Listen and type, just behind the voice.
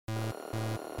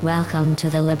Welcome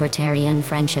to the Libertarian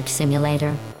Friendship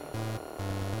Simulator.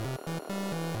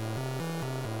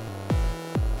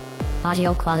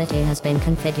 Audio quality has been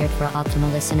configured for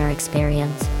optimal listener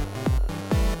experience.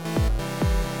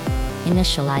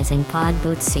 Initializing pod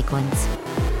boot sequence.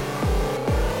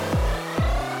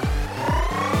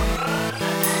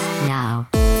 Now.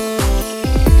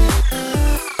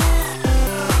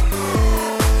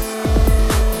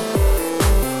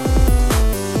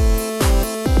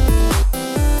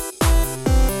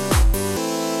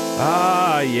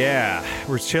 Yeah,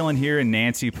 we're chilling here in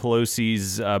Nancy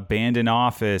Pelosi's abandoned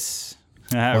office,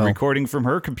 recording from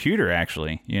her computer,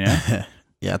 actually, you know?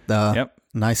 Yeah, yep.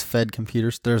 Nice fed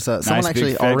computers. There's someone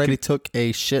actually already took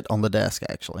a shit on the desk,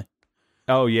 actually.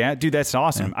 Oh, yeah? Dude, that's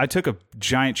awesome. Yeah. I took a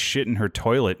giant shit in her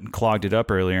toilet and clogged it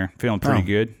up earlier. Feeling pretty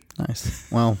good. Nice.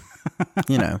 Well,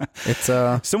 you know, it's...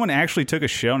 Someone actually took a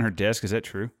shit on her desk. Is that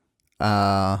true?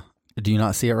 Do you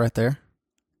not see it right there?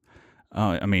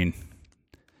 Oh, I mean...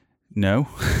 No.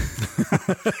 Well,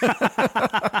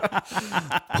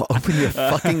 open your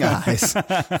fucking eyes.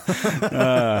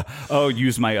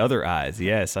 Use my other eyes.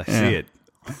 Yes, I see it.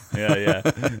 Yeah.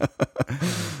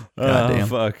 Goddamn.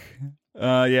 Fuck.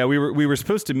 Yeah, we were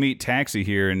supposed to meet Taxi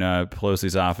here in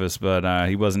Pelosi's office, but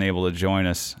he wasn't able to join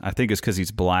us. I think it's because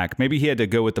he's black. Maybe he had to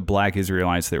go with the black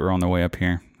Israelites that were on their way up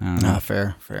here. I don't know.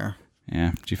 Fair.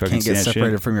 Yeah, did you fucking can't see get that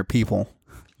separated shit? from your people.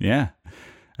 Yeah,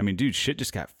 I mean, dude, shit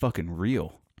just got fucking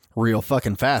real. Real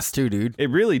fucking fast, too, dude. It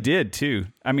really did, too.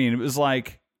 I mean, it was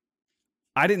like,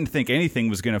 I didn't think anything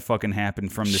was going to fucking happen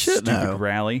from this stupid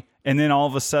rally. And then all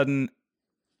of a sudden,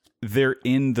 they're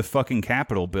in the fucking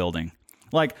Capitol building.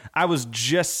 Like, I was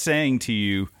just saying to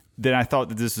you that I thought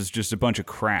that this is just a bunch of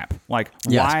crap. Like,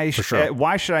 why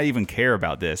should I even care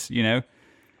about this, you know?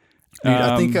 Dude,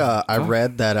 I think I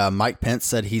read that Mike Pence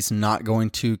said he's not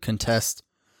going to contest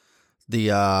the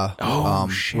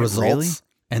results. Really?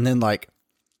 And then, like,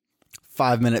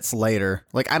 5 minutes later,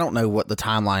 like, I don't know what the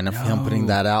timeline of him putting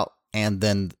that out and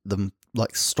then the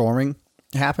like storming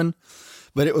happened,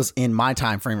 but it was in my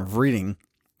time frame of reading.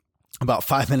 About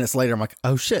 5 minutes later, I'm like,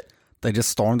 oh shit, they just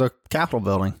stormed the Capitol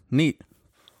building. Neat.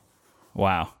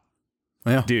 Wow.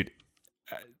 Yeah, dude,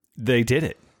 they did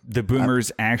it. The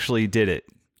boomers actually did it.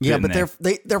 Yeah, but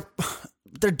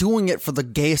they're doing it for the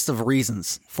gayest of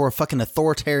reasons, for a fucking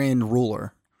authoritarian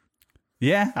ruler.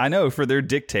 Yeah, I know, for their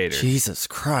dictator. Jesus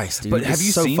Christ, dude. But have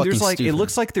you seen, there's like, stupid. It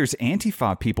looks like there's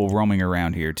Antifa people roaming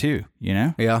around here too, you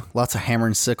know? Yeah, lots of hammer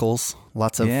and sickles,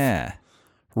 lots of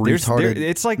retarded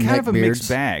it's like kind of a beards. mixed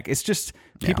bag. It's just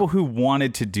people who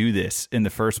wanted to do this in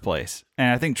the first place.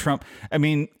 And I think Trump, I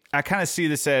mean, I kind of see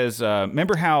this as,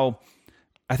 remember how,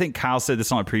 I think Kyle said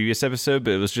this on a previous episode,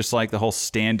 but it was just like the whole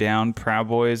stand down Proud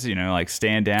Boys, you know, like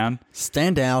stand down.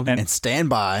 Stand down and stand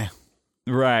by.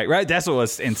 Right. That's what it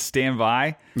was. And stand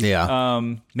by. Yeah.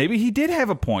 Maybe he did have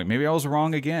a point. Maybe I was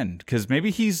wrong again. Because maybe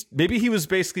he was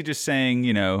basically just saying,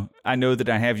 you know, I know that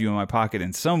I have you in my pocket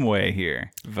in some way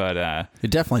here, but it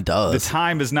definitely does. The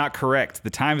time is not correct. The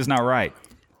time is not right.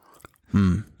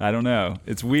 I don't know.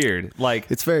 It's weird. Like,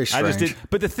 it's very strange.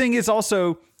 But the thing is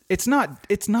also, it's not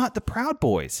the Proud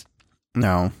Boys.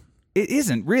 No, it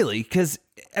isn't really. Because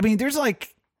I mean, there's a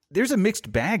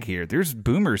mixed bag here. There's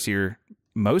boomers here.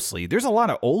 Mostly, there's a lot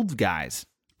of old guys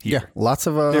here. Yeah, lots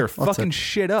of they're fucking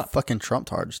shit up. Fucking Trump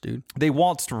tards, dude. They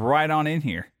waltzed right on in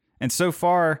here, and so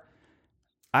far,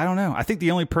 I don't know. I think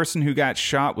the only person who got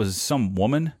shot was some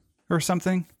woman or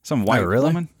something, some white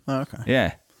woman. Oh, okay.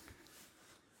 Yeah,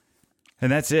 and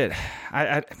that's it.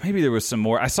 I maybe there was some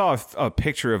more. I saw a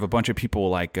picture of a bunch of people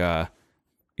like down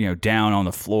on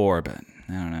the floor, but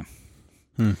I don't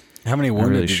know. How many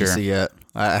wounded did you see yet?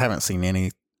 I haven't seen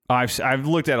any. I've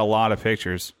looked at a lot of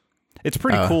pictures. It's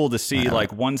pretty cool to see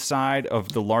like one side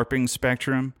of the LARPing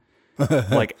spectrum,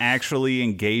 like actually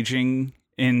engaging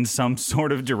in some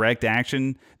sort of direct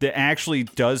action that actually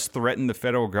does threaten the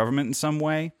federal government in some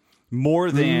way, more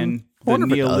than the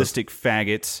nihilistic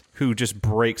faggots who just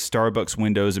break Starbucks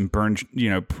windows and burn,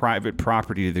 private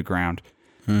property to the ground.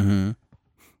 Mm-hmm.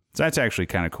 So that's actually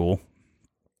kind of cool.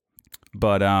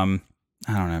 But I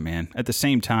don't know, man. At the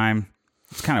same time,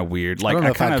 it's kind of weird. Like, I don't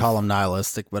know if I'd call them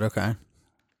nihilistic, but okay.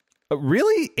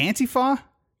 Really? Antifa?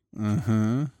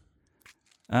 Mm-hmm.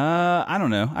 I don't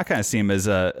know. I kind of see him as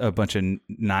a bunch of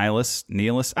nihilists.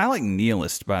 I like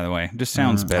nihilist, by the way. It just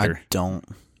sounds better. I don't.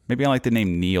 Maybe I like the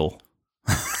name Neil.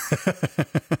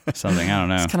 Something, I don't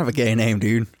know. It's kind of a gay name,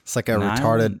 dude. It's like a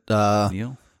retarded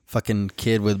Neil? Fucking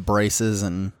kid with braces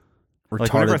and retarded.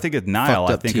 Like whenever I think of Nile,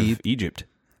 I think teeth. of Egypt.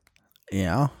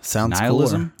 Yeah, sounds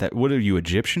Nihilism? cooler. What are you,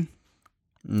 Egyptian?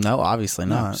 No, obviously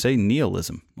not. Say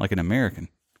nihilism, like an American.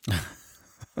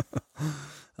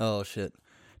 Oh, shit.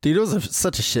 Dude, it was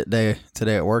such a shit day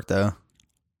today at work, though.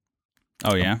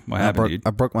 Oh, yeah? What happened, dude?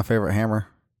 I broke my favorite hammer.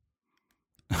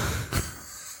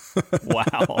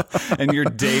 Wow. And your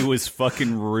day was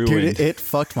fucking ruined. Dude, it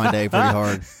fucked my day pretty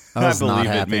hard. I was not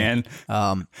happy. Man.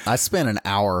 I spent an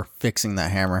hour fixing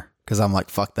that hammer because I'm like,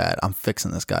 fuck that. I'm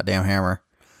fixing this goddamn hammer.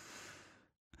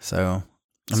 So,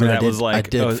 I mean, I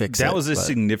did fix it. That was a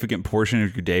significant portion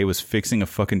of your day was fixing a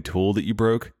fucking tool that you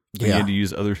broke? Yeah. You had to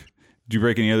use other... Did you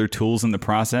break any other tools in the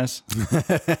process?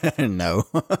 No.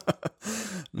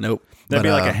 Nope. That'd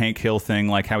be like a Hank Hill thing,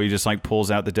 like how he just like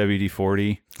pulls out the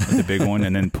WD-40, the big one,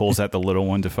 and then pulls out the little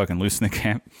one to fucking loosen the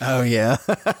cap. Oh, yeah.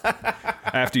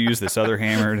 I have to use this other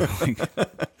hammer.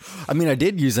 I mean, I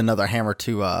did use another hammer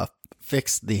to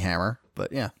fix the hammer,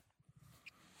 but yeah.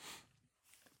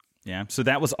 Yeah, so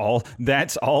that was all.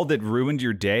 That's all that ruined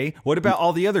your day. What about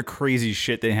all the other crazy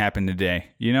shit that happened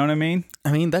today? You know what I mean?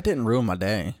 I mean, that didn't ruin my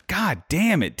day. God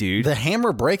damn it, dude. The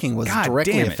hammer breaking was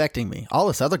directly affecting me. All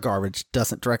this other garbage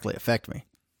doesn't directly affect me.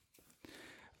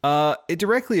 It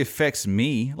directly affects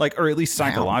me, like, or at least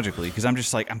psychologically, because I'm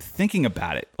just like, I'm thinking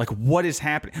about it. Like, what is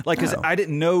happening? Like, because I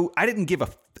didn't give a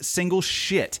single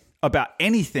shit about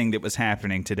anything that was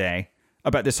happening today,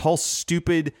 about this whole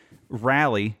stupid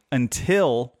rally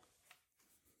until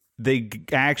they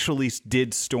actually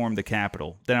did storm the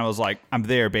Capitol. Then I was like, I'm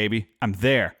there, baby. I'm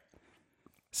there.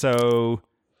 So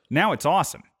now it's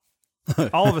awesome.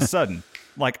 All of a sudden,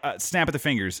 like snap of the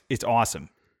fingers, it's awesome.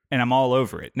 And I'm all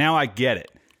over it. Now I get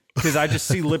it. Because I just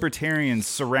see libertarians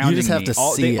surrounding you just have me. To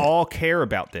see they all care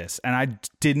about this. And I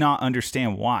did not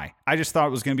understand why. I just thought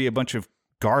it was going to be a bunch of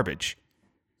garbage.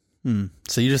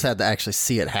 So you just had to actually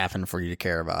see it happen for you to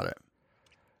care about it.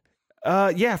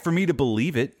 Yeah, for me to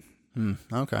believe it.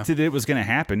 Okay. That it was going to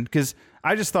happen. Because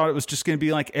I just thought it was just going to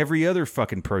be like every other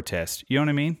fucking protest. You know what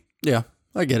I mean? Yeah,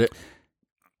 I get it.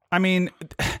 I mean,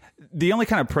 the only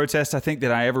kind of protest I think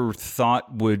that I ever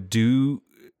thought would do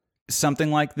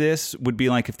something like this would be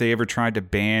like if they ever tried to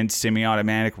ban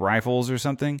semi-automatic rifles or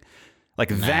something. Like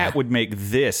that would make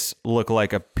this look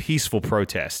like a peaceful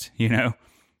protest, you know?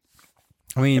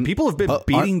 I mean, and people have been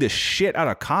beating the shit out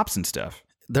of cops and stuff.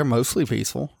 They're mostly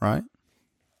peaceful, right?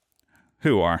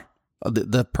 Who are?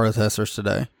 The protesters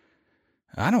today.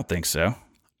 I don't think so.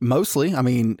 Mostly. I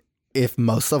mean, if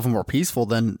most of them were peaceful,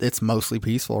 then it's mostly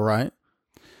peaceful, right?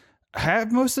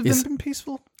 Have most of them been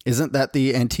peaceful? Isn't that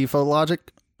the Antifa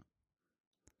logic?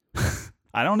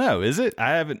 I don't know. Is it?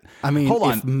 I haven't. I mean, hold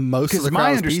on. Most of the my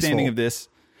crowd understanding peaceful, of this,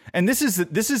 and this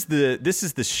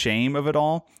is the shame of it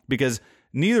all, because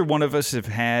neither one of us have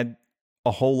had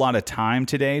a whole lot of time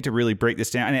today to really break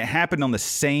this down, and it happened on the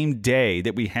same day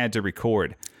that we had to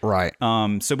record. Right.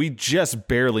 So we just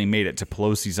barely made it to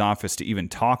Pelosi's office to even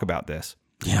talk about this.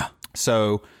 Yeah.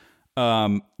 So,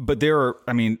 but there are,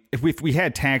 I mean, if we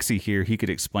had Taxi here, he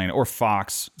could explain it, or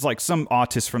Fox. It's like some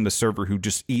autist from the server who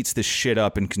just eats this shit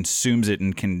up and consumes it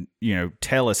and can, you know,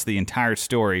 tell us the entire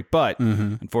story. But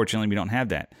unfortunately, we don't have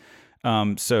that.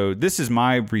 So this is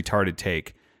my retarded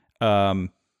take.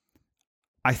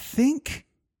 I think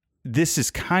this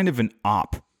is kind of an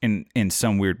op in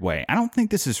some weird way. I don't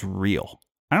think this is real.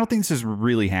 I don't think this is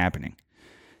really happening.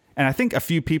 And I think a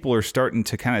few people are starting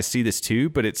to kind of see this too,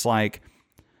 but it's like,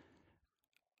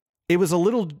 it was a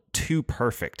little too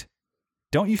perfect.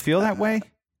 Don't you feel that way?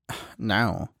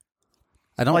 No.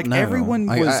 I don't like know. Everyone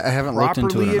was I haven't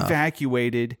properly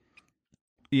evacuated,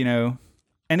 you know,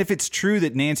 and if it's true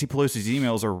that Nancy Pelosi's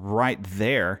emails are right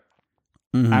there,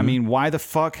 I mean, why the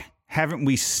fuck haven't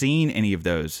we seen any of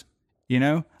those? You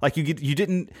know, like you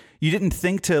didn't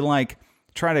think to like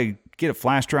try to get a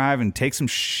flash drive and take some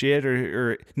shit,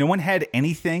 or no one had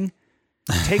anything.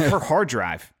 Take her hard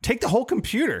drive. Take the whole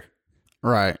computer.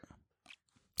 Right.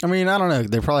 I mean, I don't know.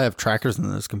 They probably have trackers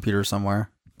in this computer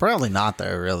somewhere. Probably not,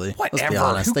 though, really. Whatever. Let's be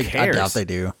honest. Who cares? I doubt they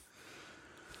do.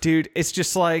 Dude, it's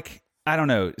just like, I don't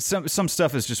know. Some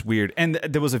stuff is just weird. And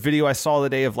there was a video I saw the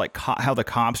day of like how the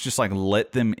cops just like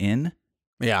let them in.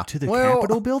 Yeah. To the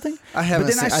Capitol building? I haven't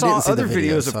But then seen, I saw other the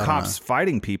videos of cops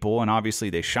fighting people, and obviously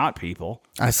they shot people.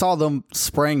 I saw them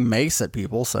spraying mace at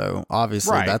people, so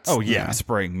obviously right. that's... Oh, yeah,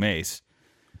 spraying mace.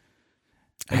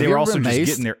 And Have they you were ever also been just maced?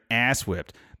 getting their ass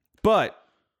whipped. But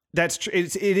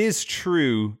it is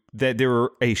true that there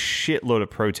were a shitload of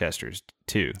protesters,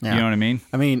 too. Yeah. You know what I mean?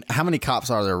 I mean, how many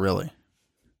cops are there, really?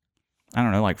 I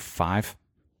don't know, like 5?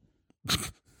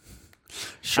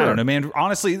 Sure. I don't know, man.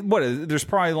 Honestly, there's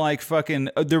probably like fucking,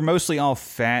 they're mostly all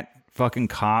fat fucking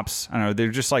cops. I don't know.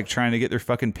 They're just like trying to get their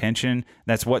fucking pension.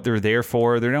 That's what they're there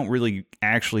for. They don't really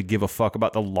actually give a fuck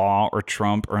about the law or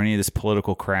Trump or any of this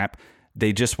political crap.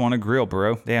 They just want to grill,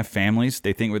 bro. They have families.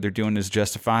 They think what they're doing is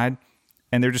justified.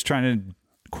 And they're just trying to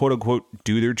quote unquote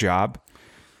do their job,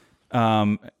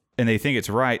 and they think it's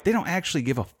right, they don't actually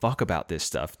give a fuck about this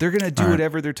stuff. They're going to do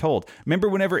whatever they're told. Remember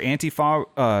whenever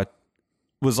Antifa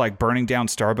was like burning down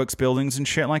Starbucks buildings and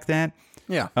shit like that?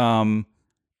 Yeah.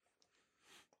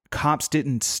 Cops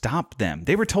didn't stop them.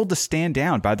 They were told to stand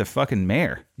down by the fucking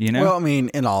mayor, you know? Well, I mean,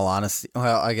 in all honesty,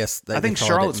 I guess I think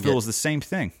Charlottesville is the same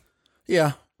thing.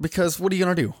 Yeah, because what are you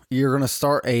going to do? You're going to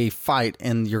start a fight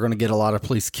and you're going to get a lot of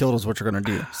police killed is what you're going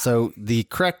to do. So the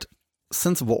correct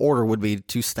sensible order would be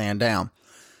to stand down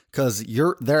because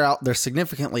they're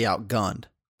significantly outgunned.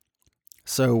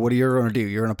 So what are you going to do?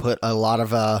 You're going to put a lot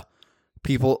of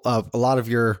people, a lot of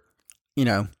your,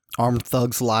 armed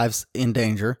thugs' lives in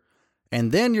danger.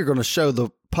 And then you're going to show the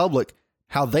public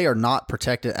how they are not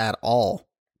protected at all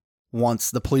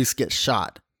once the police get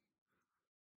shot.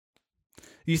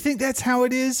 You think that's how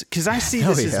it is? Because I see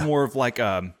this as more of like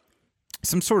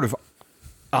some sort of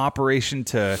operation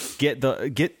to get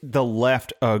the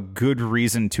left a good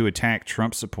reason to attack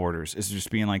Trump supporters. Is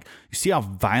just being like, you see how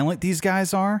violent these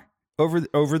guys are over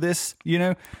this?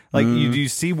 Like you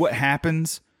see what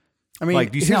happens. I mean,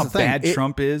 like, do you see how bad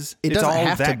Trump is? It's all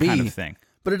that kind of thing.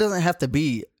 But it doesn't have to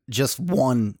be just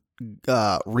one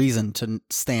reason to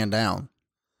stand down.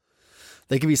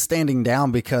 They could be standing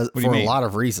down for a lot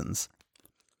of reasons.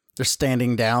 They're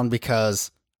standing down because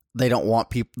they don't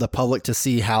want the public to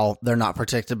see how they're not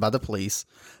protected by the police.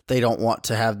 They don't want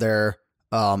to have their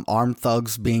armed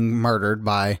thugs being murdered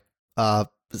by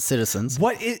citizens.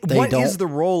 What is the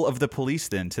role of the police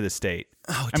then to the state?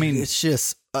 Oh, dude, I mean, it's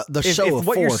just the show of force. If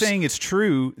what you're saying is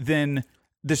true, then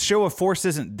the show of force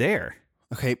isn't there.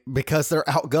 Okay, because they're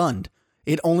outgunned.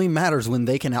 It only matters when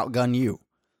they can outgun you.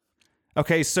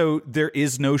 Okay, so there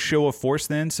is no show of force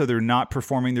then? So they're not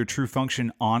performing their true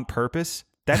function on purpose?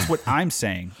 That's what I'm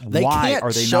saying. Why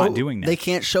are they not doing that? They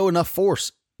can't show enough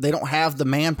force. They don't have the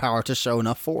manpower to show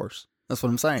enough force. That's what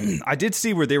I'm saying. I did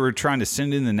see where they were trying to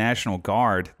send in the National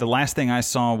Guard. The last thing I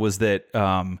saw was that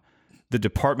the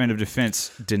Department of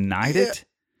Defense denied it.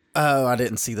 Oh, I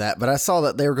didn't see that. But I saw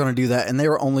that they were going to do that, and they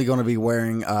were only going to be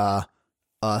wearing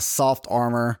soft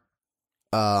armor,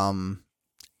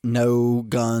 no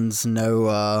guns,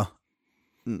 no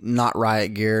not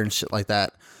riot gear and shit like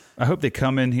that. I hope they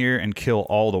come in here and kill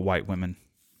all the white women,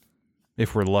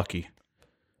 if we're lucky,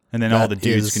 and then all the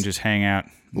dudes can just hang out.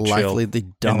 And likely the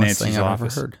dumbest thing I've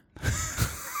office. Ever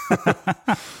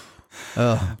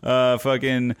heard.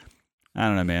 Fucking, I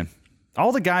don't know, man.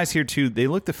 All the guys here too, they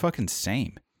look the fucking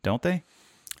same, don't they?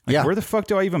 Like, yeah. Where the fuck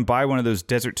do I even buy one of those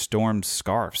Desert Storm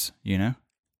scarves?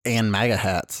 And MAGA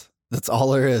hats. That's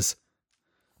all there is.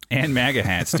 And MAGA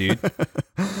hats, dude.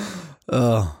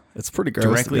 Oh, it's pretty gross.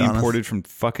 Directly imported from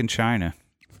fucking China.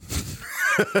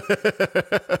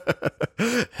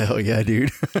 Hell yeah,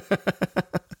 dude.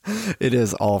 It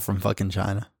is all from fucking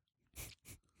China.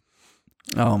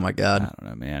 Oh my god. I don't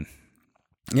know, man.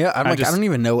 Yeah, I don't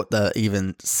even know what to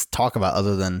even talk about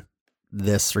other than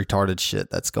this retarded shit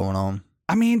that's going on.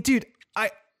 I mean, dude,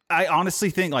 I honestly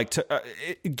think like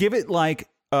give it like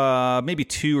maybe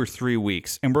 2 or 3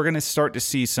 weeks, and we're gonna start to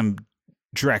see some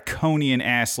draconian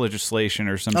ass legislation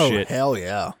or some shit. Oh hell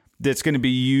yeah! That's going to be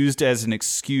used as an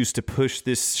excuse to push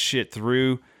this shit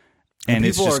through, and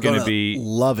it's just going to be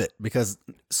love it because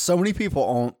so many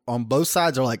people on both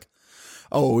sides are like,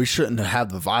 "Oh, we shouldn't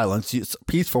have the violence. It's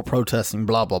peaceful protesting,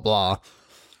 blah blah blah."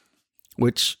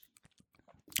 Which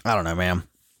I don't know, man.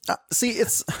 See,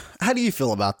 it's how do you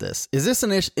feel about this? Is this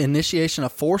an initiation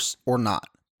of force or not?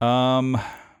 I'm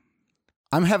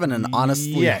having an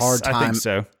honestly hard time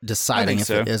deciding if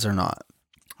it is or not.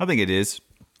 I think it is.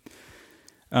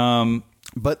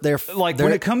 But they're like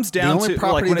when it comes down the only to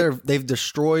property they've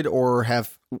destroyed or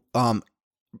have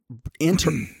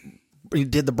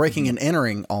did the breaking and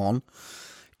entering on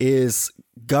is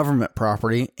government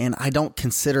property, and I don't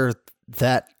consider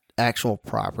that actual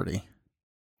property.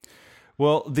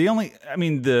 Well,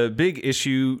 the big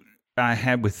issue I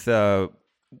had with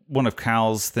one of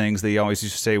Kyle's things they always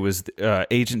used to say was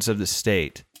agents of the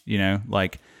state.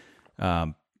 Like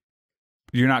you're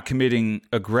not committing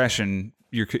aggression.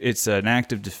 It's an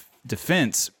act of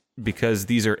defense because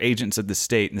these are agents of the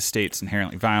state, and the state's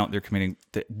inherently violent. They're committing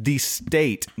the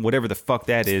state, whatever the fuck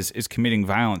that is committing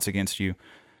violence against you.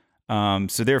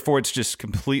 So therefore, it's just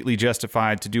completely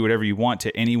justified to do whatever you want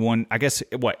to anyone. I guess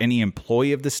any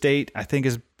employee of the state, I think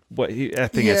is what I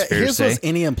think that's fair to say. Was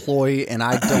any employee, and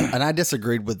I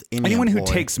disagreed with anyone who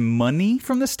takes money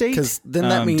from the state, because then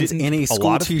that means any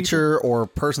school teacher or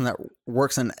person that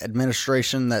works in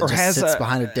administration that just sits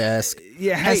behind a desk.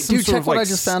 Yeah, hey, dude, check what I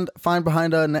just find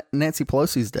behind Nancy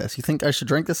Pelosi's desk. You think I should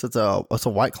drink this? It's a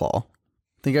White Claw.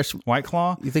 Think I should White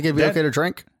Claw? You think it'd be okay to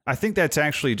drink? I think that's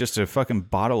actually just a fucking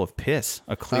bottle of piss,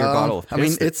 a clear bottle of piss. I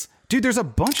mean, it's dude. There's a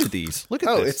bunch of these. Look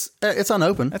at this. it's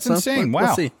unopened. That's insane. Wow.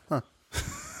 Let's see. Huh.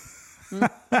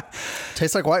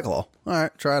 Tastes like White Claw. All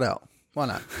right, try it out. Why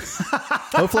not?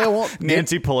 Hopefully, I won't.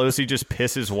 Nancy Pelosi just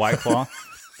pisses White Claw.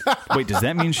 Wait, does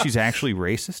that mean she's actually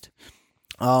racist?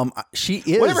 She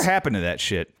is. Whatever happened to that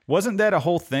shit? Wasn't that a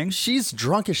whole thing? She's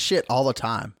drunk as shit all the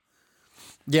time.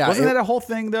 Yeah, Wasn't that a whole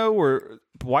thing though, where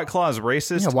White Claw is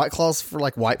racist? Yeah, White Claw's for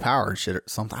like white power and shit or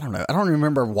something. I don't know. I don't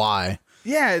remember why.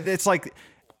 Yeah, it's like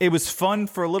it was fun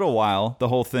for a little while. The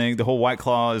whole thing, the whole White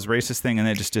Claw is racist thing, and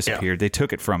then it just disappeared. They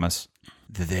took it from us.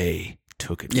 They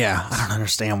took it. Yeah, from us. I don't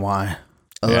understand why.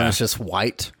 Other than it's just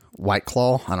White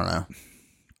Claw. I don't know.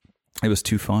 It was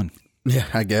too fun. Yeah,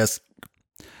 I guess.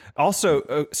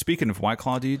 Also, speaking of White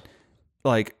Claw, dude,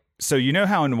 like, so you know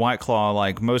how in White Claw,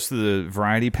 like most of the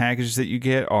variety packages that you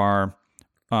get are,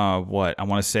 what I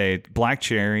want to say, black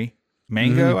cherry,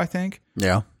 mango, I think.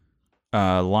 Yeah.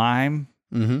 Lime.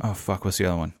 Oh fuck, what's the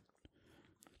other one?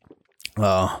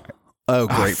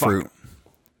 Grapefruit.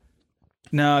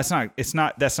 No, it's not. It's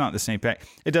not. That's not the same pack.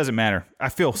 It doesn't matter. I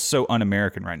feel so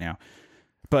un-American right now.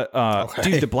 But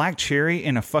dude, the black cherry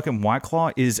in a fucking White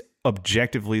Claw is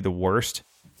objectively the worst.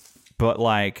 But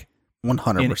like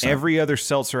 100%. in every other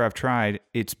seltzer I've tried,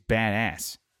 it's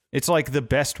badass. It's like the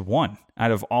best one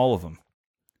out of all of them.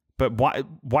 But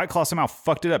White Claw somehow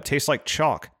fucked it up. Tastes like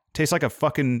chalk. Tastes like a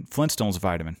fucking Flintstones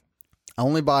vitamin. I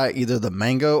only buy either the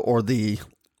mango or the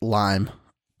lime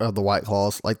of the White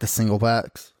Claws, like the single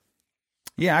packs.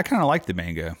 Yeah, I kind of like the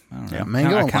mango. I don't know. Yeah,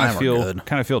 mango and lime are good.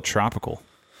 Kind of feel tropical.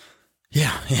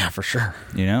 Yeah, for sure.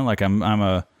 You know, like I'm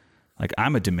a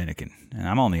Dominican and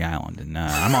I'm on the island and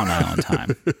I'm on island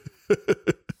time.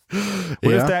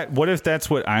 What if that's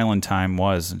what island time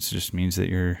was? It just means that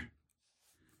you're,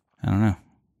 I don't know,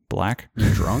 black,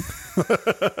 you're drunk.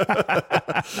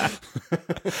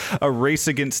 A race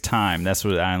against time. That's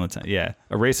what island time. Yeah,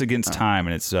 a race against time,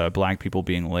 and it's black people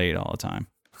being late all the time.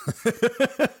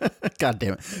 God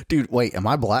damn it, dude! Wait, am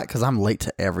I black? Because I'm late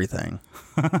to everything.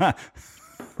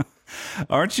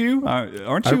 Aren't you?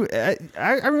 Aren't you? I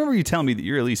remember you telling me that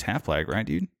you're at least half black, right,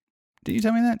 dude? Did you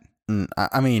tell me that?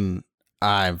 I mean,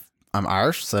 I'm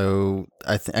Irish, so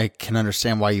I can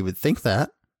understand why you would think that.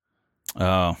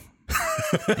 Oh,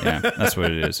 yeah, that's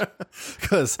what it is.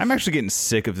 Because I'm actually getting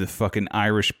sick of the fucking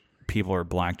Irish people are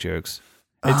black jokes.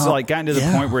 It's like gotten to the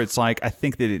point where it's like I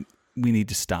think that we need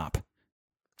to stop.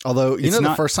 Although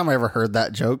the first time I ever heard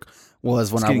that joke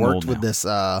was when I worked with this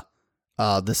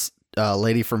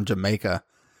lady from Jamaica.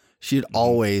 She'd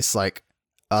always like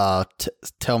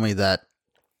tell me that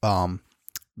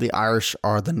the Irish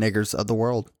are the niggers of the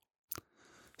world.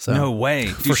 So no way,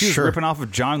 dude, she was ripping off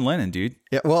of John Lennon, dude.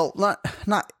 Yeah, well,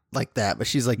 not like that, but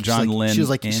she's like John Lennon. She's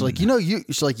like she's like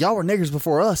y'all were niggers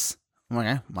before us. I'm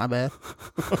like, my bad.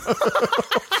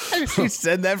 She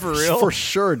said that for real, for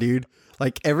sure, dude.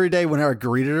 Like every day whenever I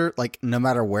greeted her, like no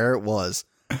matter where it was,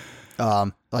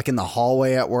 like in the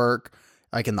hallway at work,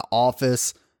 like in the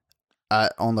office,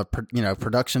 on the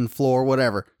production floor,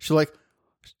 whatever.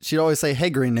 She'd always say, "Hey,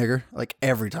 green nigger," like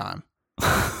every time,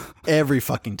 every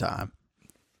fucking time.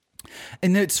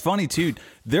 And it's funny too.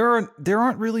 There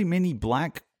aren't really many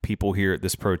black people here at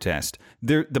this protest.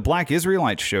 The black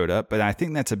Israelites showed up, but I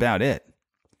think that's about it.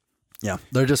 Yeah,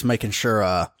 they're just making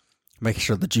sure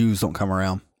the Jews don't come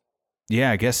around.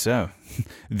 Yeah, I guess so.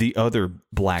 The other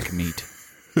black meat.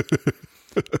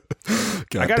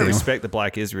 I gotta respect the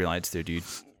black Israelites though, dude.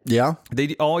 Yeah,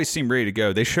 they always seem ready to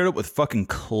go. They showed up with fucking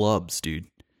clubs, dude.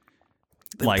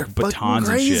 Like batons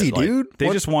crazy, and shit. Dude. Like, they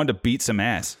just wanted to beat some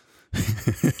ass.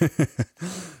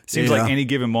 Seems like any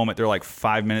given moment they're like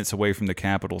 5 minutes away from the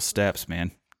Capitol steps,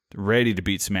 man. They're ready to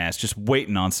beat some ass, just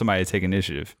waiting on somebody to take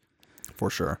initiative. For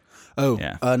sure. Oh,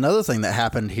 yeah. Another thing that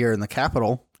happened here in the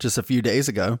Capitol just a few days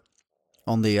ago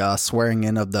on the swearing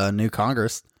in of the new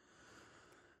Congress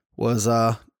was,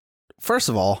 first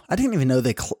of all, I didn't even know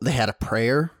they had a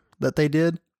prayer that they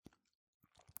did.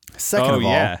 Second of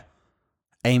all,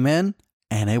 amen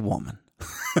and a woman.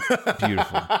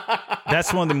 Beautiful.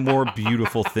 That's one of the more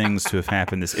beautiful things to have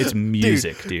happened. It's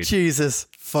music, dude. Jesus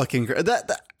fucking Christ.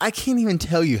 That I can't even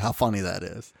tell you how funny that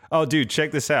is. Oh, dude,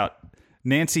 check this out.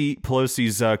 Nancy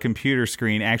Pelosi's computer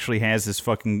screen actually has this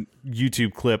fucking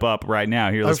YouTube clip up right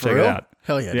now. Here, let's check it out.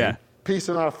 Hell yeah, dude. Peace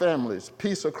in our families,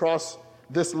 peace across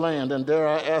this land, and dare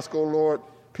I ask, O Lord,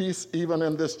 peace even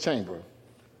in this chamber,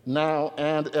 now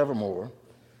and evermore.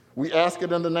 We ask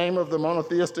it in the name of the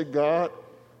monotheistic God,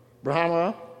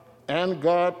 Brahma, and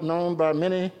God known by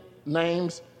many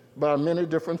names, by many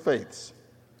different faiths.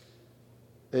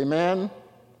 A man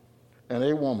and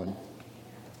a woman.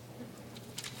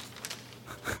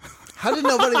 How did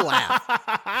nobody laugh?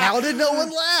 How did no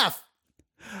one laugh?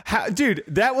 Dude,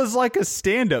 that was like a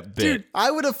stand-up bit. Dude,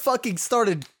 I would have fucking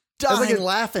started dying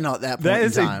laughing at that point That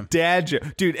is in time. a dad joke.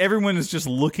 Dude, everyone is just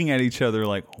looking at each other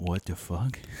like, what the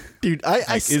fuck? Dude,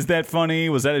 Is that funny?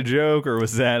 Was that a joke? Or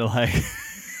was that like...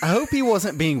 I hope he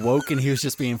wasn't being woke and he was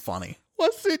just being funny.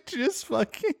 Was it just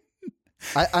fucking...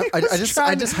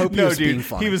 I just hope he was being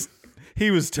funny. He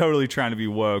was totally trying to be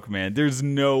woke, man. There's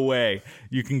no way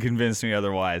you can convince me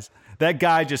otherwise. That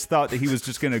guy just thought that he was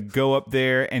just going to go up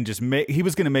there and he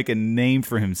was going to make a name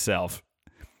for himself.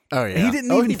 Oh, yeah. He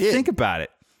didn't even think about it.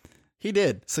 He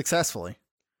did, successfully.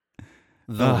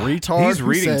 The retard. He's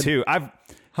reading said,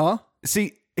 too.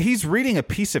 See, he's reading a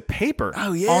piece of paper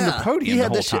on the podium he the had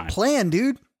whole this time. shit planned,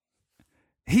 dude.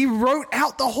 He wrote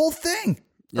out the whole thing.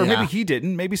 Or Yeah. maybe he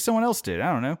didn't. Maybe someone else did.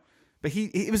 I don't know. But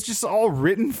it was just all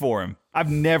written for him. I've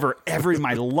never, ever in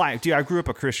my life, dude, I grew up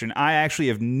a Christian. I actually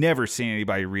have never seen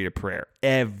anybody read a prayer.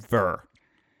 Ever.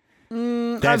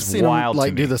 I've That's seen wild him,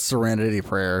 like, to do me. the Serenity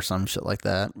Prayer or some shit like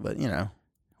that. But, you know.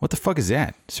 What the fuck is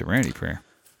that? Serenity prayer.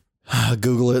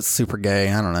 Google it. It's super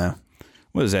gay. I don't know.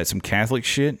 What is that? Some Catholic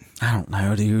shit? I don't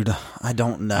know, dude. I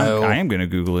don't know. I am going to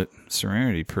Google it.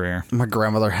 Serenity prayer. My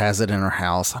grandmother has it in her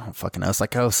house. I don't fucking know. It's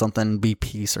like, something be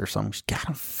peace or something. I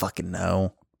don't fucking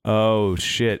know. Oh,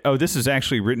 shit. Oh, this is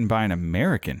actually written by an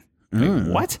American. Wait,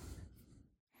 what?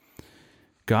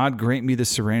 God grant me the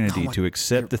serenity to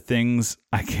accept the things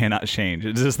I cannot change.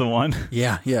 Is this the one?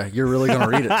 Yeah. You're really going to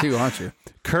read it too, aren't you?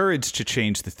 Courage to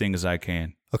change the things I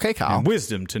can. Okay, Kyle. And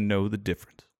wisdom to know the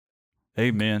difference.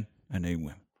 Amen and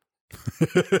amen.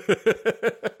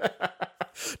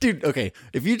 Dude, okay.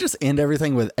 If you just end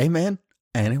everything with amen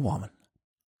and a woman,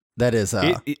 that is That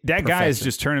guy has perfection.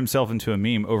 just turned himself into a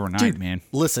meme overnight, Dude, man.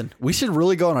 Listen, we should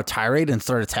really go on a tirade and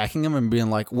start attacking him and being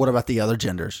like, what about the other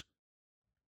genders?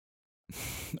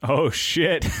 Oh,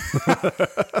 shit. But,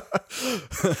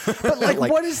 like,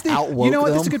 what is the... outwoke You know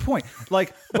what? That's a them? good point.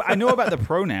 Like, I know about the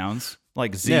pronouns,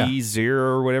 like Z, Yeah. zero,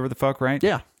 or whatever the fuck, right?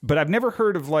 Yeah. But I've never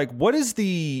heard of, like, what is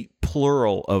the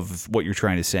plural of what you're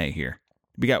trying to say here?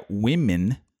 We got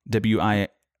women, WIMIN.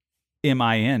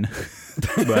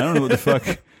 But I don't know what the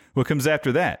fuck... What comes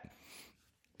after that?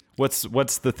 What's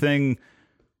the thing?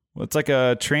 What's like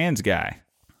a trans guy?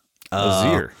 A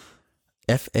Zir.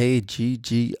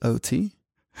 FAGGOT.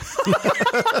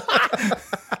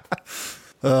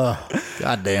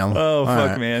 Goddamn. Oh, All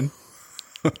fuck, right. man.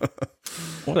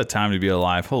 What a time to be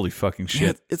alive. Holy fucking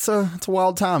shit. It's a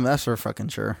wild time, that's for fucking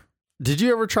sure. Did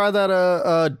you ever try that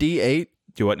D8?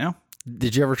 Do what now?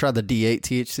 Did you ever try the D8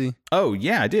 THC? Oh,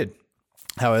 yeah, I did.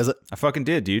 How is it? I fucking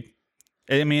did, dude.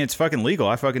 I mean, it's fucking legal.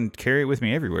 I fucking carry it with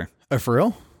me everywhere. Oh, for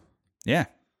real? Yeah.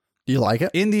 Do you like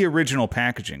it? In the original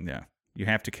packaging, though. You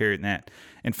have to carry it in that.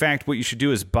 In fact, what you should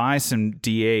do is buy some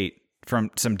D8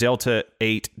 from some Delta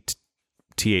 8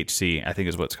 THC, I think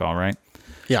is what it's called, right?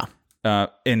 Yeah.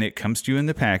 And it comes to you in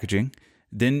the packaging.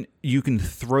 Then you can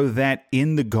throw that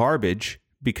in the garbage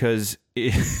because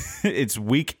it's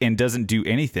weak and doesn't do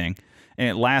anything. And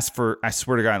it lasts for, I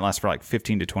swear to God, it lasts for like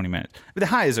 15 to 20 minutes. But the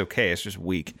high is okay. It's just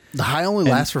weak. The high only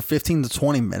lasts for 15 to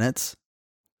 20 minutes.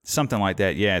 Something like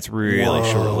that. Yeah, it's really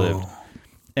short-lived.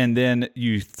 And then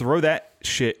you throw that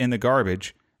shit in the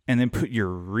garbage and then put your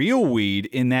real weed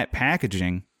in that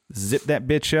packaging, zip that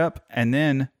bitch up, and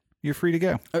then you're free to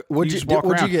go. What'd you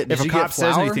get? Did If a you cop get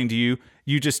says flour? anything to you,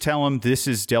 you just tell them this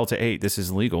is Delta 8. This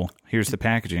is legal. Here's the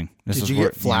packaging. Did you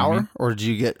get flour or did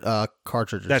you get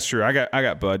cartridges? That's true. I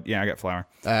got bud. Yeah, I got flour.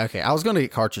 Okay. I was going to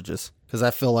get cartridges because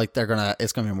I feel like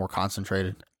it's going to be more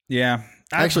concentrated. Yeah.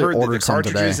 I I've actually heard that the ordered some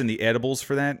cartridges today. and the edibles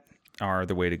for that are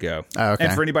the way to go. Oh, okay.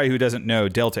 And for anybody who doesn't know,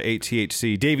 Delta 8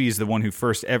 THC, Davey is the one who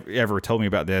first ever told me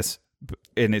about this.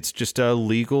 And it's just a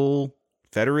legal,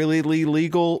 federally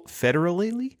legal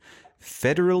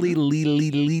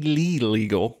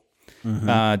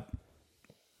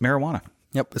marijuana.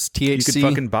 Yep. It's THC. You can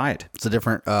fucking buy it. It's a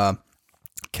different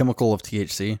chemical of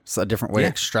THC. It's a different way to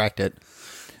extract it.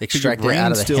 Extract Your it brain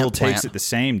out of the still hemp takes plant. it the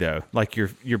same though. Like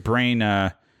your brain,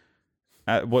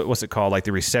 what's it called? Like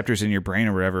the receptors in your brain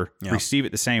or whatever receive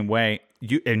it the same way.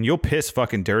 You'll piss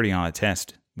fucking dirty on a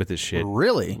test with this shit.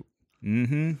 Really?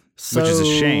 Mm-hmm. So, Which is a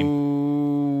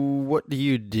shame. What do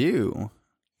you do?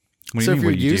 What do So you if mean,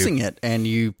 you're what do you do? using it and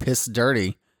you piss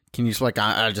dirty, can you just like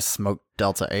I just smoked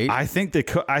Delta 8? I think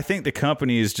the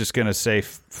company is just gonna say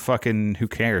fucking who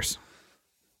cares.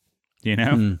 You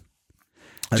know,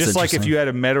 That's just like if interesting. you had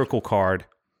a medical card,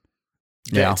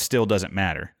 Yeah. it still doesn't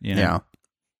matter. You know? Yeah.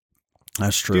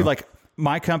 That's true. Dude, like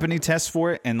my company tests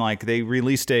for it, and like they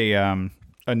released a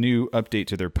new update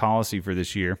to their policy for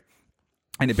this year,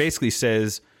 and it basically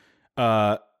says,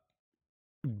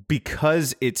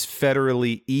 because it's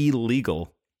federally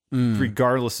illegal,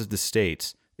 regardless of the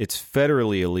states, it's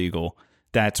federally illegal.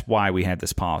 That's why we had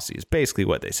this policy, is basically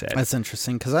what they said. That's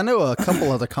interesting, because I know a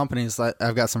couple other companies that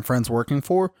I've got some friends working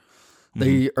for.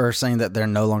 They are saying that they're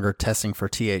no longer testing for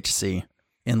THC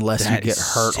unless you get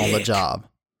hurt on the job.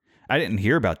 I didn't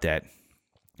hear about that.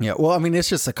 Yeah, well, I mean, it's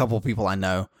just a couple of people I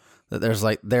know that there's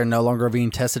like they're no longer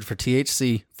being tested for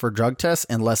THC for drug tests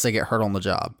unless they get hurt on the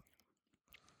job.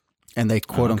 And they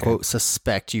quote unquote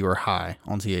suspect you are high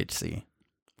on THC.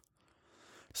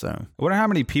 So I wonder how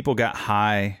many people got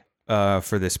high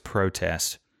for this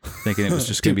protest, thinking it was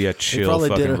just going to be a chill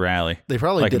fucking rally. They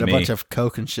probably like did a me. bunch of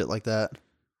coke and shit like that.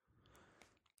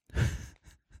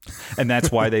 And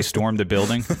that's why they stormed the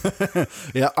building.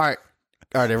 Yeah.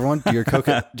 All right, everyone, do your coke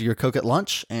at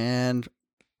lunch, and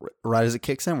right as it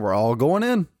kicks in, we're all going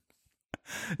in.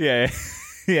 Yeah,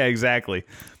 yeah, exactly.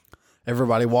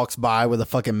 Everybody walks by with a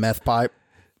fucking meth pipe.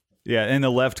 Yeah, and the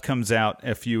left comes out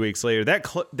a few weeks later.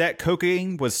 That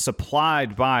cocaine was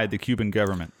supplied by the Cuban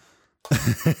government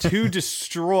to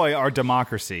destroy our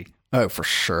democracy. Oh, for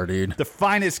sure, dude. The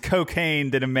finest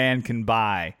cocaine that a man can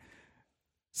buy.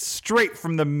 Straight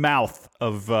from the mouth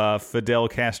of Fidel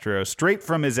Castro, straight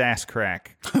from his ass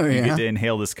crack. Oh, yeah? You get to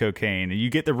inhale this cocaine, and you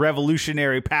get the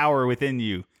revolutionary power within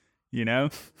you, you know?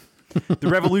 The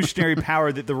revolutionary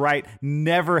power that the right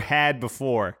never had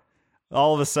before.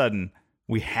 All of a sudden,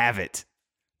 we have it.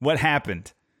 What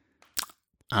happened?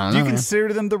 I don't Do know, you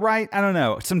consider them the right? I don't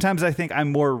know. Sometimes I think I'm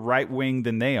more right-wing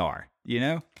than they are, you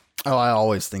know? Oh, I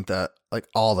always think that, like,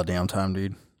 all the damn time,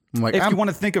 dude. I'm like, If you want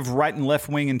to think of right and left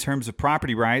wing in terms of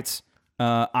property rights,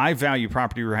 I value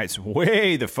property rights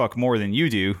way the fuck more than you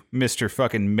do, Mr.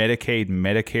 fucking Medicaid,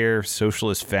 Medicare,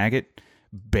 socialist faggot,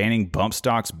 banning bump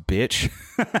stocks, bitch.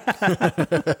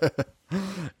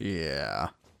 yeah,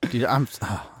 dude,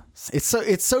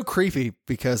 it's so creepy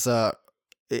because my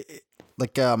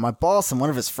boss and one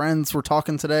of his friends were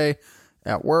talking today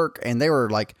at work, and they were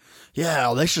like,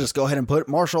 yeah, they should just go ahead and put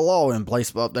martial law in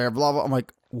place up there, blah blah. I'm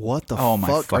like, what the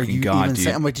fuck are you even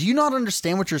saying? I'm like, do you not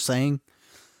understand what you're saying?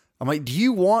 I'm like, do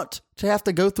you want to have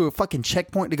to go through a fucking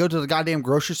checkpoint to go to the goddamn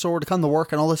grocery store to come to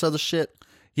work and all this other shit?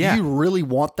 Yeah. Do you really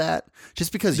want that?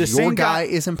 Just because your guy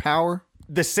is in power?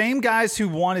 The same guys who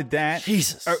wanted that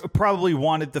Jesus. Probably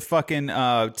wanted the fucking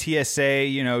TSA,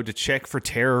 you know, to check for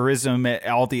terrorism at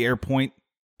all the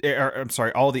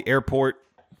all the airport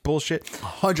bullshit.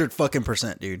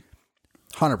 100% dude.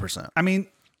 100%. I mean,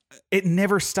 it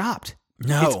never stopped.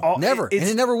 No, never. And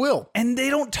it never will. And they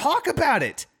don't talk about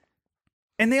it.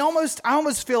 And I almost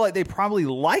feel like they probably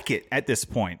like it at this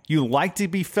point. You like to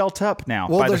be felt up now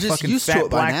by the fucking fat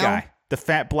black guy, the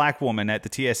fat black woman at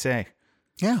the TSA.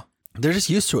 Yeah. They're just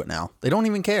used to it now. They don't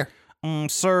even care.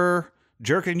 Sir,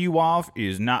 jerking you off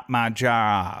is not my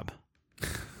job.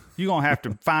 You're going to have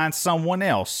to find someone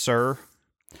else, sir.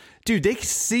 Dude, they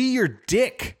see your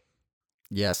dick.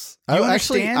 Yes.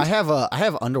 Actually, I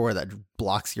have underwear that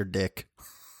blocks your dick.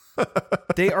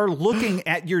 They are looking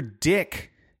at your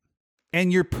dick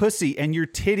and your pussy and your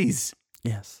titties.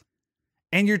 Yes.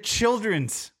 And your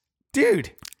children's.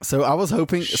 Dude. So I was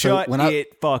hoping. Shut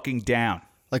it fucking down.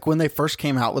 Like when they first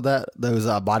came out with those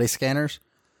body scanners,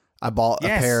 I bought a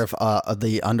pair of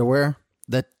the underwear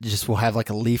that just will have like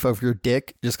a leaf over your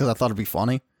dick just because I thought it'd be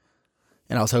funny.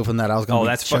 And I was hoping that I was going to be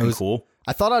that's fucking cool.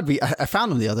 I thought I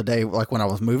found them the other day, like when I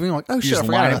was moving. I'm like, oh shit, just I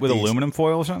forgot line about it with these. aluminum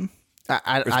foil or something?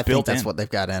 I think that's what they've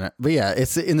got in it. But yeah,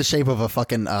 it's in the shape of a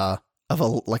fucking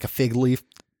like a fig leaf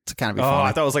to kind of be funny.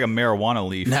 I thought it was like a marijuana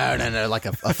leaf. No, like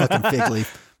a fucking fig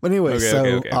leaf. But anyway,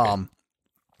 okay.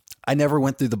 I never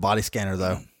went through the body scanner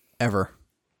though, ever.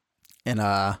 And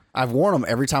I've worn them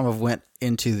every time I've went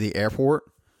into the airport,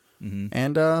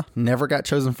 and never got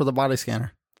chosen for the body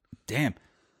scanner. Damn.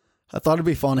 I thought it'd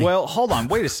be funny. Well, hold on,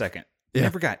 wait a second. Yeah.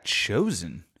 Never got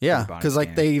chosen. Yeah, because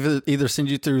like they either send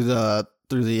you through the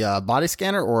body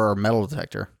scanner or a metal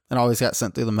detector, and I always got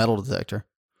sent through the metal detector.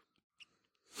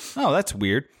 Oh, that's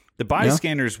weird. The body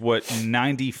scanner is what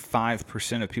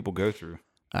 95% of people go through.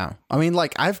 Oh, I mean,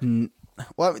 like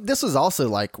this was also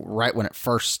like right when it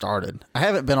first started. I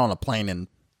haven't been on a plane in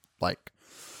like,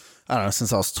 I don't know,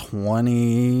 since I was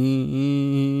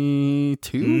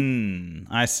 22.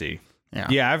 I see. Yeah.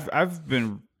 Yeah, I've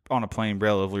been on a plane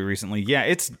relatively recently.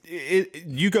 Yeah,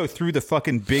 you go through the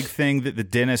fucking big thing that the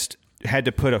dentist had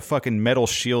to put a fucking metal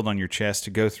shield on your chest to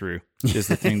go through is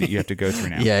the thing that you have to go through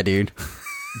now. Yeah, dude.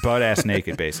 Butt ass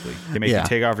naked, basically. They make you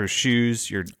take off your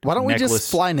shoes, your Why don't necklace. we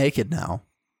just fly naked now?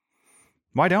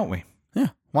 Why don't we? Yeah,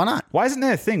 why not? Why isn't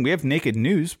that a thing? We have naked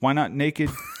news. Why not naked,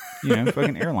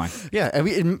 fucking airline? Yeah, I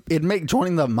mean, it'd make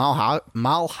joining the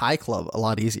Mile High Club a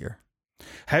lot easier.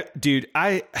 Dude,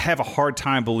 I have a hard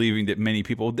time believing that many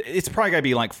people. It's probably got to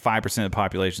be like 5% of the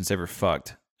population's ever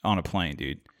fucked on a plane,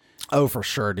 dude. Oh, for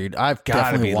sure, dude. I've Gotta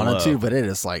definitely be wanted low. to, but it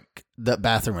is like that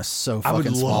bathroom is so I would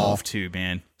fucking small. love to,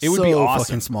 man. It would so be awesome.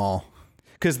 fucking small.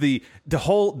 Because the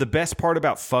best part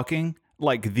about fucking,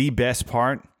 like the best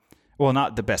part, well,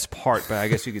 not the best part, but I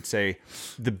guess you could say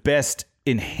the best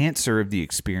enhancer of the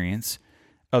experience,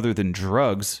 other than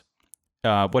drugs,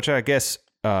 which I guess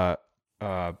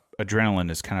adrenaline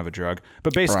is kind of a drug,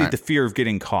 but basically Right. the fear of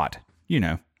getting caught. You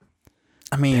know,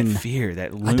 I mean, that fear,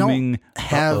 that I don't looming.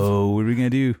 have- Oh, what are we gonna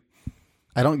do?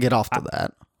 I don't get off to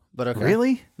that. But okay.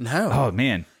 Really? No. Oh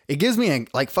man. It gives me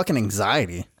like fucking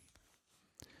anxiety.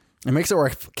 It makes it where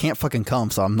I can't fucking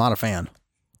come, so I'm not a fan.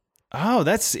 Oh,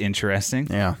 that's interesting.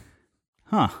 Yeah.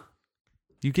 Huh.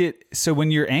 You get, so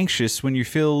when you're anxious, when you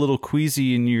feel a little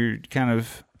queasy and you're kind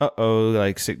of,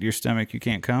 like sick to your stomach, you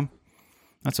can't come.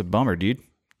 That's a bummer, dude.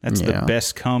 That's the Yeah.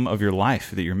 best come of your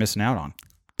life that you're missing out on.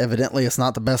 Evidently, it's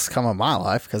not the best come of my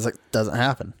life because it doesn't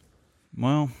happen.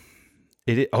 Well,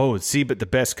 see, but the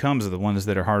best comes are the ones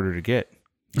that are harder to get.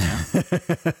 You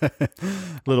know?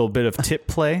 Little bit of tip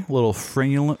play, little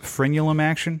frenulum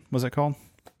action. What's that called?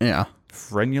 Yeah.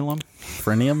 Frenulum?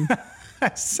 Frenium,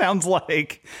 Sounds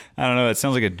like, I don't know, it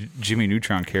sounds like a Jimmy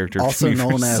Neutron character. to also me for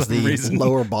known as some the reason.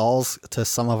 lower balls to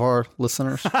some of our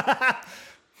listeners.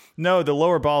 No, the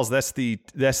lower balls, that's the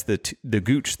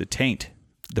gooch, the taint.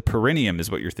 The perineum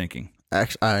is what you're thinking.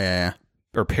 Actually, yeah.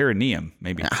 Or perineum,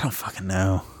 maybe. I don't fucking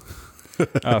know.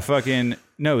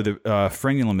 No, the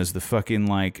frenulum is the fucking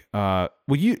like I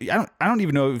don't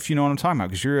even know if you know what I'm talking about,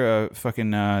 because you're a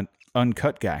fucking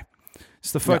uncut guy.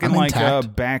 It's the fucking I'm like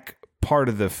intact. back part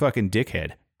of the fucking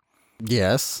dickhead.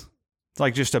 Yes. It's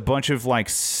like just a bunch of like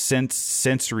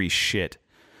sensory shit.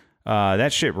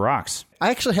 That shit rocks. I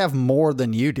actually have more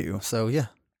than you do, so yeah.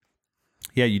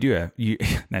 Yeah, you do have you.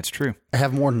 That's true. I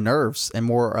have more nerves and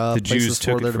more The Jews places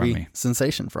took for it there to from be me.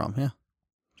 sensation from. Yeah.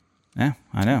 Yeah,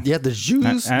 I know. Yeah, the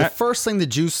Jews, And I- the first thing the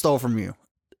Jews stole from you,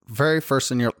 very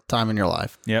first in your time in your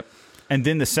life. Yep. And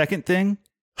then the second thing,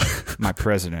 my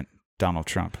president, Donald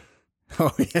Trump.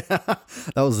 Oh, yeah.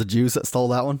 That was the Jews that stole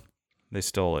that one. They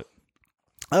stole it.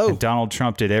 Oh, And Donald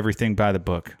Trump did everything by the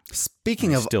book.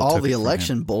 speaking I of still all took the it from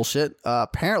election bullshit,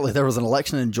 apparently there was an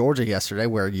election in Georgia yesterday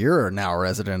where you're now a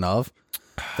resident of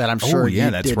that I'm sure yeah,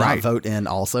 you that's did right. not vote in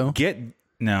also.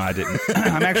 No, I didn't.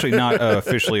 I'm actually not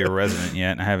officially a resident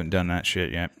yet. I haven't done that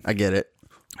shit yet. I get it.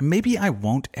 Maybe I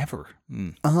won't ever.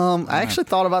 I actually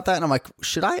thought about that and I'm like,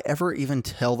 should I ever even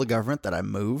tell the government that I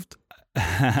moved?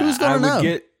 Who's going to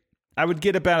know? I would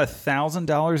get about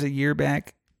 $1,000 a year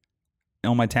back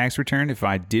on my tax return if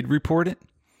I did report it.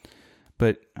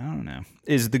 But I don't know.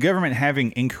 Is the government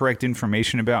having incorrect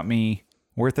information about me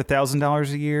worth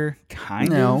 $1,000 a year?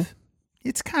 Kind No. of.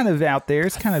 It's kind of out there.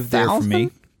 It's kind of there for me.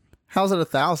 How's it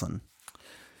 1,000?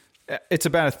 It's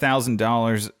about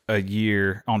 $1,000 a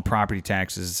year on property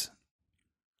taxes.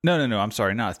 No. I'm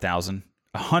sorry, not 1,000.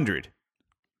 100.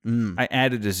 I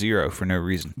added a zero for no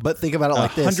reason. But think about it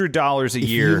like this. $100 a If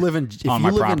year you live in- if on you my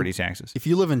live in- property taxes. If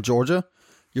you live in Georgia,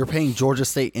 you're paying Georgia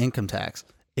state income tax.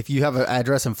 If you have an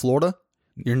address in Florida,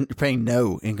 you're paying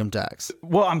no income tax.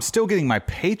 Well, I'm still getting my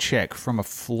paycheck from a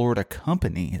Florida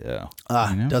company, though.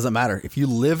 Doesn't matter. If you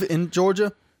live in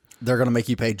Georgia, they're going to make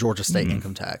you pay Georgia state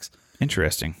income tax.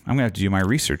 Interesting. I'm gonna have to do my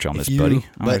research on this, you- buddy. I'm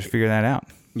gonna but- have to figure that out.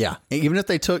 Yeah. Even if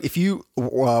if you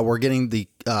were getting the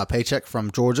paycheck from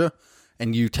Georgia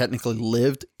and you technically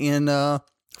lived in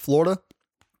Florida,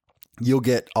 you'll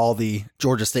get all the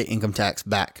Georgia state income tax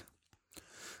back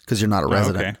because you're not a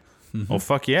resident. Okay. Well,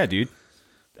 fuck yeah, dude.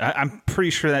 I'm pretty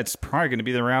sure that's probably going to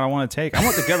be the route I want to take. I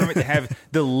want the government to have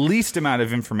the least amount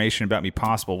of information about me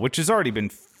possible, which has already been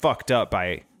fucked up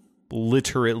by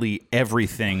literally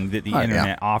everything that the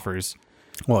internet offers.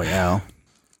 Well, yeah.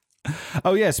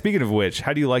 Oh, yeah. Speaking of which,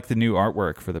 how do you like the new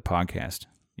artwork for the podcast?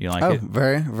 You like Oh, it?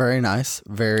 very, very nice.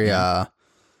 Very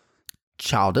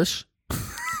childish.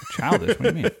 Childish. What do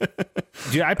you mean?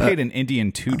 Dude, I paid an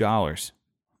Indian $2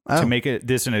 to make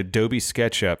this in Adobe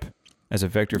SketchUp as a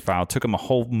vector file. It took them a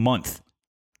whole month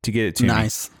to get it to me.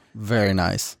 Nice. Very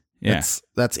nice. Yeah.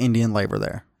 That's Indian labor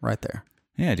there, right there.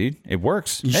 Yeah, dude. It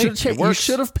works. You Hey, should it works.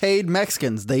 have paid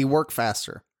Mexicans. They work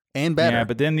faster and better. Yeah,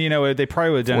 but then, they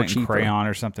probably would have done Or it in cheaper. crayon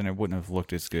or something. It wouldn't have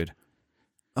looked as good.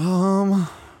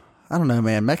 I don't know,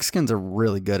 man. Mexicans are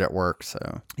really good at work,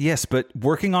 so Yes, but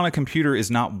working on a computer is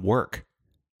not work.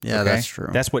 yeah, okay? that's true.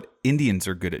 That's what Indians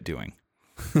are good at doing.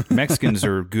 Mexicans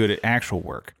are good at actual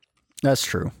work. That's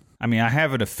true. I mean, I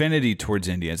have an affinity towards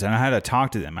Indians. I know how to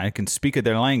talk to them. I can speak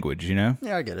their language, you know?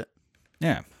 Yeah, I get it.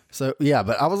 Yeah. So yeah,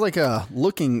 but I was like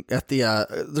looking at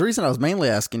the reason I was mainly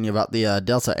asking you about the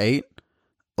Delta 8,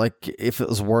 like if it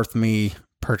was worth me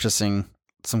purchasing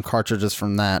some cartridges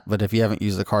from that. But if you haven't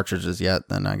used the cartridges yet,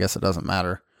 then I guess it doesn't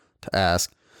matter to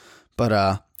ask. But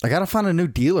I gotta find a new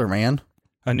dealer, man.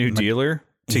 A new dealer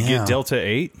to get Delta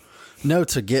 8? No,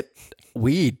 to get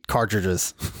weed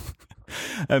cartridges.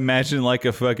 Imagine like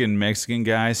a fucking Mexican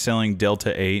guy selling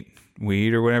Delta 8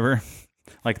 weed or whatever.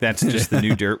 Like that's just the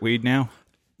new dirt weed now.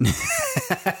 Hey,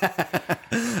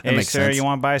 makes sir, sense. you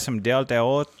want to buy some Delta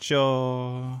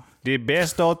Ocho? The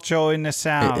best Ocho in the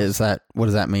South. What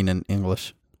does that mean in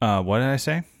English? What did I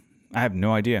say? I have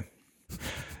no idea.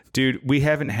 Dude, we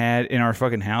haven't had, in our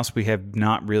fucking house, we have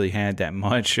not really had that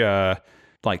much,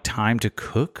 like, time to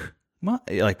cook.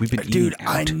 Like, we've been eating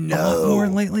out a lot more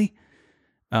lately.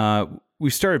 We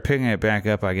started picking it back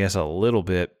up, I guess, a little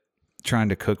bit, trying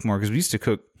to cook more, because we used to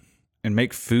cook and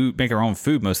make our own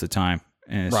food most of the time,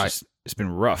 and it's been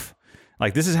rough.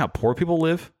 Like, this is how poor people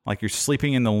live. Like, you're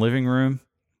sleeping in the living room,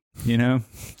 you know,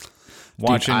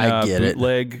 watching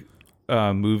bootleg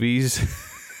movies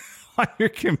on your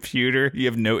computer. You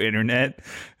have no internet.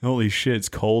 Holy shit, it's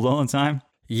cold all the time.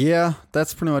 Yeah,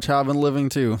 that's pretty much how I've been living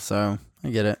too. So I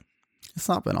get it. It's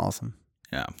not been awesome.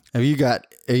 Yeah. Have you got?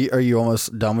 Are you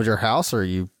almost done with your house, or are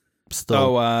you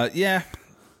still? Oh, yeah.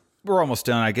 We're almost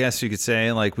done, I guess you could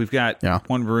say. Like, we've got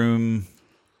one room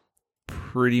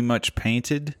pretty much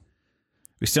painted.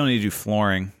 We still need to do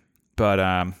flooring, but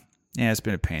yeah, it's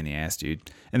been a pain in the ass,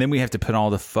 dude. And then we have to put all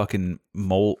the fucking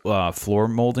floor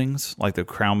moldings, like the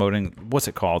crown molding. What's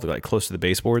it called? Like close to the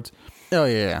baseboards. Oh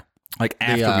yeah. Like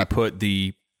after we put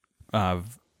the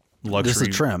luxury This is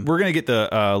trim. We're gonna get the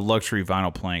luxury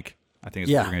vinyl plank. I think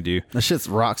is what we're gonna do. That shit's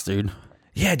rocks, dude.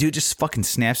 Yeah, dude, it just fucking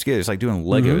snaps together. It's like doing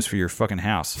Legos for your fucking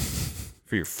house,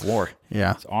 for your floor.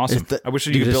 Yeah, it's awesome. I wish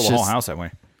you could build a whole house that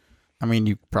way. I mean,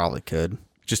 you probably could.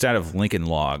 Just out of Lincoln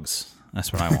logs.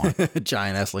 That's what I want.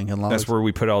 Giant ass Lincoln logs. That's where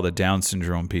we put all the Down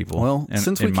syndrome people. Well,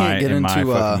 since we can't get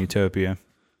into utopia,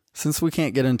 since we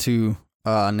can't get into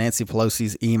Nancy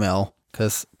Pelosi's email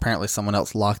because apparently someone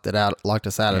else locked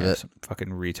us out of it. Fucking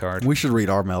retard. We should read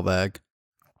our mailbag.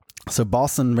 So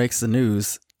Boston makes the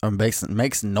news or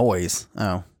makes noise.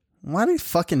 Oh, why did he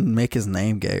fucking make his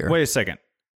name gayer? Wait a second.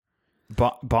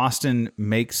 Boston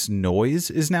Makes Noise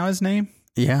is now his name?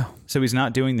 Yeah. So he's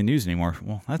not doing the news anymore.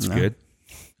 Well, that's good.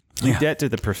 Leave that to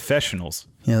the professionals.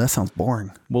 Yeah, that sounds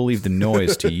boring. We'll leave the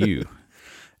noise to you.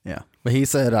 Yeah. But he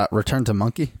said return to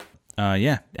monkey.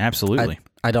 Yeah, absolutely.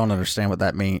 I don't understand what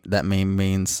that meme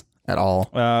means at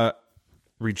all.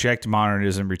 Reject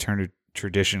modernism, return to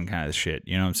tradition kind of shit.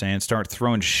 You know what I'm saying? Start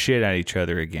throwing shit at each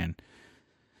other again.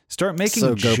 Start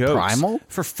making jokes. Go primal?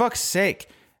 For fuck's sake.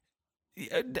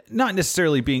 Not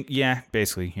necessarily being,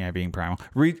 being primal.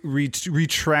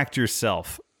 Retract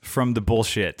yourself from the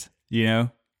bullshit, you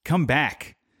know? Come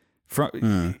back.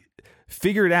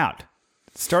 Figure it out.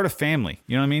 Start a family.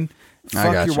 You know what I mean?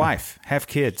 Fuck your wife. Have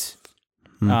kids.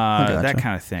 That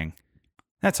kind of thing.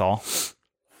 That's all.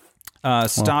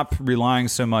 Stop relying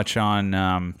so much on,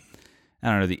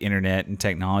 the internet and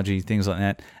technology, things like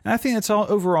that. And I think that's all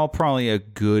overall probably a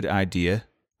good idea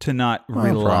to not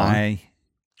rely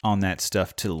on that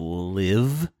stuff to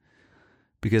live.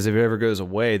 Because if it ever goes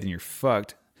away, then you're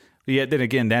fucked. But yet, then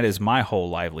again, that is my whole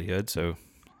livelihood. So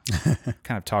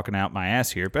kind of talking out my ass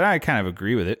here, but I kind of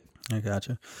agree with it. I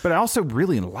gotcha. But I also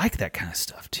really like that kind of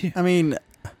stuff too. I mean,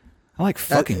 I like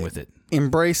fucking with it.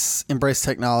 Embrace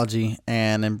technology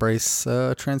and embrace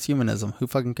transhumanism. Who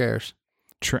fucking cares?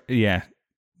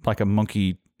 Like a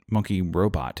monkey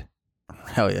robot.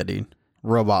 Hell yeah, dude.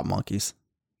 Robot monkeys.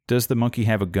 Does the monkey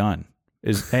have a gun?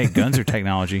 Guns are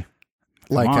technology.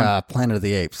 Like Planet of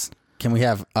the Apes. Can we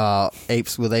have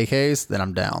apes with AKs? Then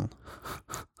I'm down.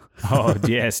 Oh,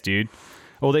 yes, dude.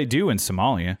 Well, they do in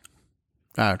Somalia.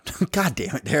 God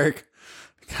damn it, Derek.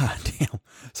 God damn.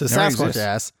 So Sasquatch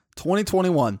asks,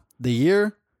 2021, the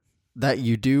year that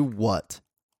you do what?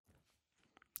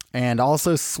 And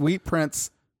also Sweet Prince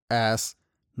asks,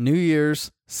 New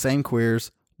Year's, same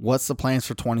queers, what's the plans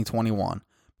for 2021?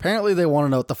 Apparently they want to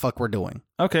know what the fuck we're doing.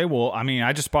 Okay, well, I mean,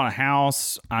 I just bought a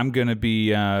house. I'm going to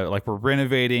be, we're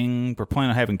renovating. We're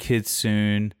planning on having kids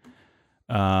soon.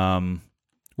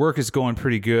 Work is going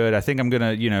pretty good. I think I'm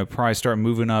going to, probably start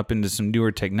moving up into some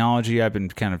newer technology. I've been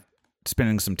kind of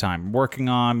spending some time working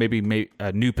on, maybe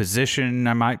a new position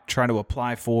I might try to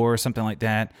apply for, something like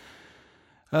that.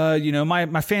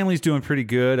 My family's doing pretty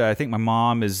good. I think my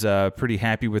mom is pretty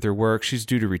happy with her work. She's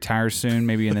due to retire soon,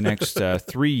 maybe in the next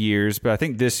 3 years. But I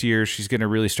think this year she's going to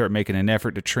really start making an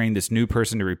effort to train this new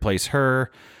person to replace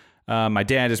her. My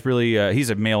dad is really, he's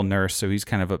a male nurse, so he's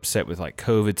kind of upset with like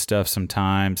COVID stuff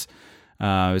sometimes.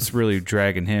 It's really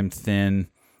dragging him thin.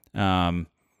 I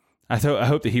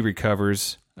hope that he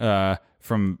recovers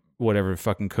from whatever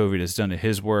fucking COVID has done to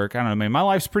his work. I don't know, man. My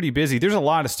life's pretty busy. There's a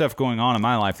lot of stuff going on in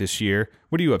my life this year.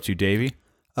 What are you up to, Davey?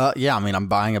 Yeah, I mean, I'm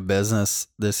buying a business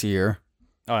this year.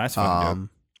 Oh, that's fucking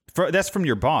dope. That's from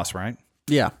your boss, right?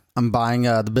 Yeah, I'm buying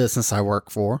the business I work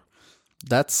for.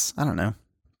 That's, I don't know,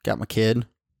 got my kid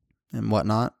and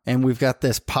whatnot. And we've got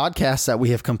this podcast that we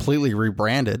have completely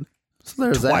rebranded. So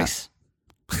there's Twice.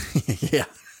 That. Yeah.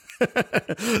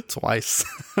 Twice.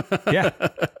 Yeah.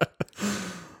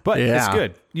 But it's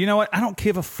good. You know what? I don't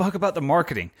give a fuck about the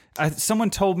marketing. Someone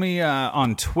told me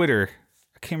on Twitter,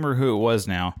 I can't remember who it was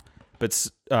now, but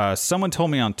someone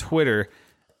told me on Twitter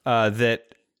that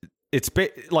it's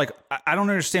like, I don't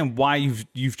understand why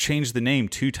you've changed the name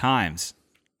 2 times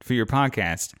for your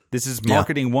podcast. This is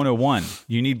Marketing 101.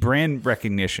 You need brand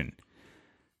recognition.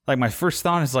 Like, my first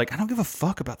thought is like, I don't give a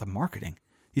fuck about the marketing.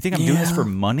 You think I'm doing this for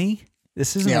money?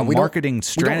 This isn't a marketing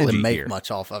strategy. We don't really here. make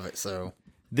much off of it, so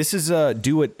this is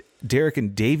do what Derek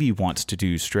and Davey wants to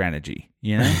do strategy.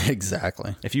 You know,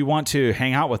 exactly. If you want to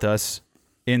hang out with us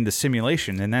in the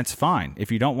simulation, then that's fine.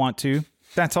 If you don't want to,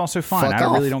 that's also fine.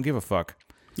 I really don't give a fuck.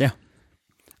 Yeah.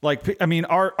 Like, I mean,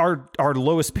 our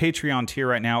lowest Patreon tier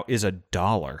right now is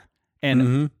 $1,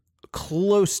 and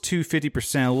close to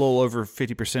 50%, a little over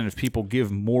 50% of people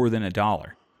give more than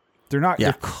 $1.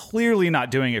 They're clearly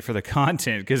not doing it for the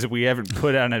content, because we haven't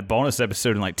put out a bonus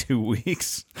episode in like 2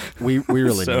 weeks. We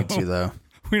really need to, though.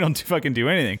 We don't fucking do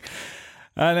anything.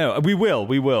 I know. We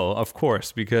will, of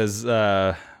course, because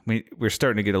we're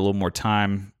starting to get a little more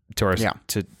time to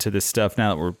this stuff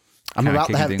now that I'm about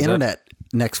to have internet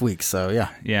next week, so yeah.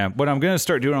 Yeah, what I'm going to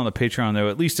start doing on the Patreon, though,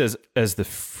 at least as the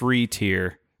free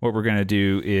tier, what we're going to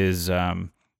do is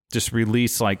just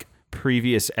release like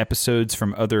previous episodes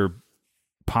from other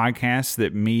podcasts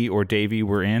that me or Davey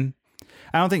were in.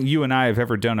 I don't think you and I have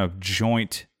ever done a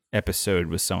joint episode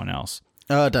with someone else.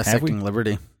 Dissecting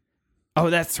Liberty. Oh,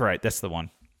 that's right. That's the one.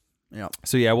 Yeah.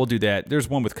 So yeah, we'll do that. There's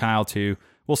one with Kyle too.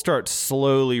 We'll start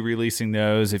slowly releasing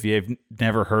those. If you've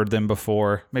never heard them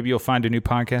before, maybe you'll find a new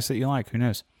podcast that you like. Who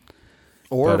knows?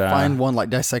 Or find one like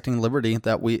Dissecting Liberty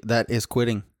that is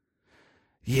quitting.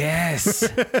 Yes.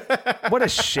 What a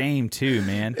shame too,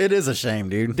 man. It is a shame,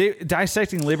 dude.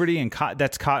 Dissecting Liberty and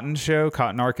that's Cotton's show,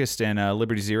 Cotton Archist and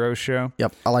Liberty Zero's show.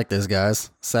 Yep, I like those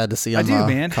guys. Sad to see them. I do,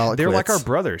 man. They're like our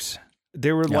brothers.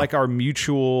 They were like our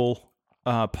mutual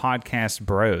podcast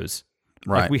bros.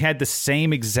 Right. Like, we had the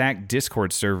same exact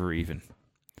Discord server even.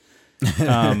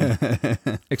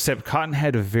 Except Cotton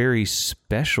had a very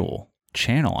special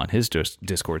channel on his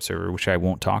Discord server, which I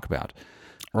won't talk about.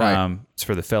 Right. It's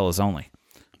for the fellas only.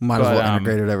 Might as well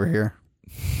integrate it over here.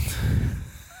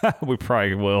 We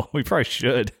probably will. We probably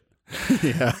should.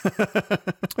 Yeah.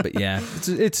 But yeah,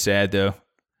 it's sad though.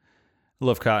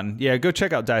 Love Cotton. Yeah, go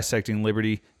check out Dissecting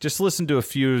Liberty. Just listen to a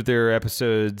few of their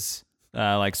episodes,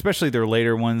 like especially their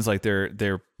later ones. Like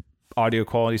their audio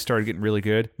quality started getting really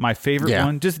good. My favorite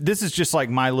one, this is just like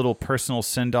my little personal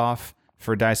send off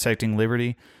for Dissecting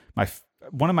Liberty.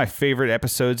 One of my favorite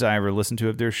episodes I ever listened to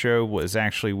of their show was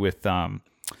actually with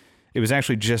it was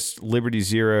actually just Liberty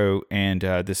Zero and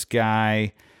this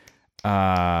guy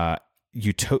I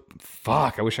wish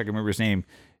I could remember his name.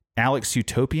 Alex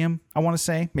Utopium, I want to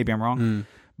say. Maybe I'm wrong.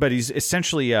 But he's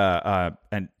essentially a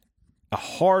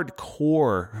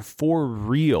hardcore, for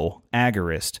real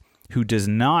agorist who does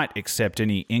not accept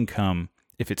any income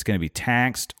if it's going to be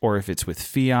taxed or if it's with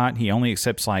fiat. He only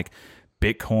accepts like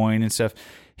Bitcoin and stuff.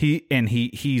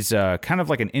 He's kind of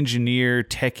like an engineer,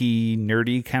 techie,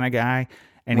 nerdy kind of guy.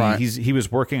 And he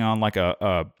was working on like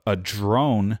a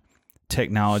drone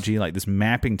technology, like this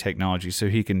mapping technology, so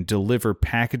he can deliver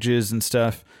packages and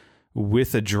stuff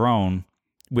with a drone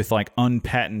with like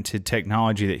unpatented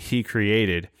technology that he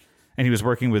created. And he was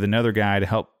working with another guy to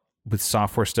help with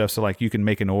software stuff, so like you can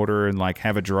make an order and like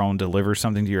have a drone deliver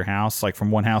something to your house, like from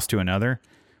one house to another,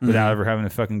 without ever having to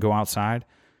fucking go outside.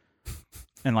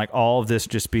 And like all of this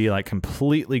just be like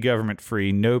completely government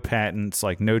free, no patents,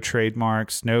 like no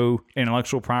trademarks, no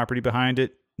intellectual property behind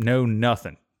it, no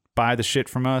nothing. Buy the shit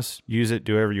from us, use it,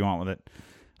 do whatever you want with it.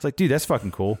 It's like, dude, that's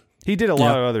fucking cool. He did a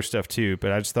lot of other stuff too,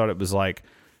 but I just thought it was like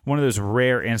one of those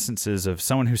rare instances of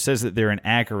someone who says that they're an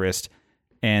agorist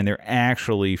and they're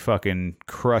actually fucking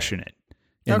crushing it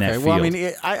in that field. Well, I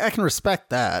mean, I can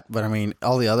respect that, but I mean,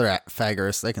 all the other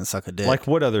fagorists, they can suck a dick. Like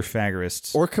what other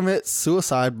fagorists? Or commit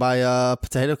suicide by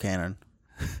potato cannon.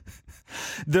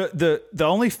 The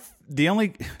only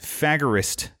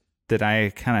fagorist that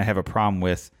I kind of have a problem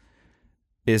with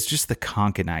is just the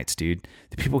Konkanites, dude.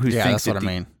 The people who think that's that what I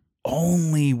mean.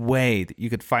 only way that you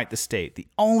could fight the state, the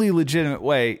only legitimate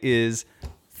way is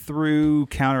through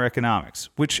counter economics,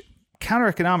 which counter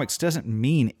economics doesn't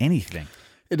mean anything.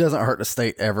 It doesn't hurt the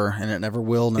state ever, and it never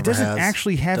will, never doesn't has.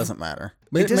 actually have- Doesn't matter.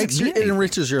 But It it makes doesn't you, mean it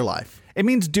enriches your life.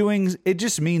 It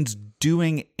just means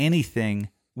doing anything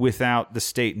without the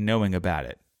state knowing about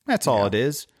it. That's all it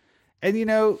is. And, you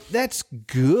know, that's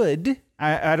good.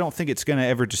 I don't think it's going to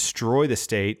ever destroy the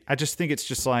state. I just think it's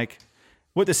just like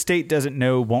what the state doesn't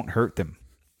know won't hurt them.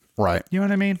 Right. You know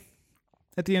what I mean?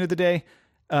 At the end of the day,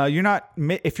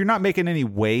 if you're not making any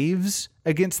waves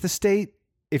against the state,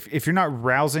 if you're not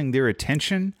rousing their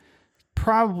attention,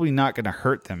 probably not going to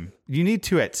hurt them. You need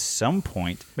to at some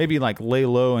point, maybe like lay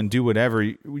low and do whatever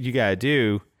you got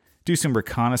to do some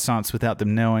reconnaissance without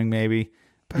them knowing, maybe.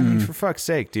 But I mean, for fuck's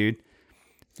sake, dude,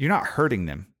 you're not hurting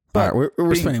them. All right,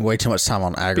 we're spending way too much time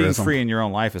on Being agorism. free in your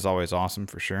own life is always awesome,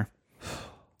 for sure.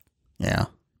 Yeah.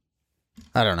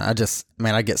 I don't know.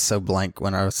 I get so blank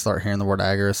when I start hearing the word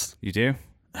agorist. You do?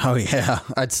 Oh, yeah.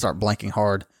 I'd start blanking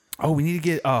hard. Oh, we need to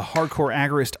get a hardcore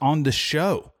agorist on the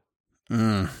show.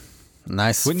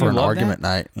 Nice Wouldn't for you an love argument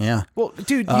night. Yeah. Well,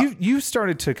 dude, you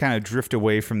started to kind of drift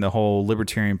away from the whole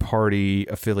Libertarian Party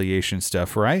affiliation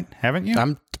stuff, right? Haven't you?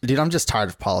 I'm just tired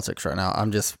of politics right now.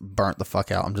 I'm just burnt the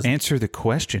fuck out. Answer the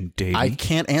question, Davey. I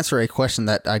can't answer a question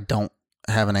that I don't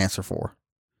have an answer for.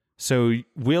 So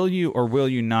will you or will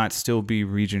you not still be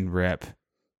region rep?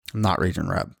 I'm not region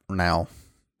rep now.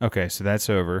 Okay, so that's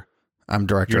over. I'm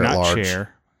director You're at not large.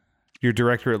 chair. You're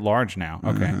director at large now.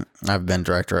 Okay. Mhm. I've been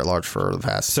director at large for the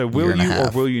past So year will and a you or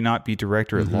half. will you not be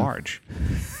director at large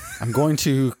I'm going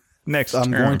to next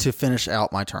I'm term? going to finish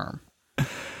out my term.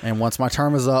 And once my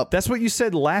term is up, That's what you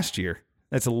said last year.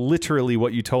 That's literally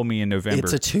what you told me in November.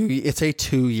 it's a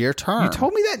 2-year term. You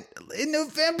told me that in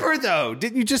November, though.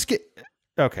 Didn't you just get...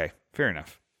 Okay, fair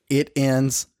enough. It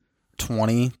ends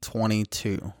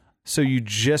 2022. So you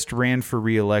just ran for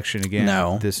re-election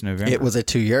again this November? It was a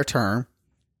 2-year term.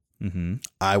 Mm-hmm.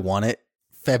 I won it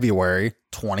February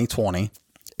 2020.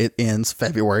 It ends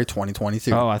February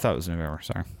 2022. Oh, I thought it was November.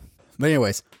 Sorry. But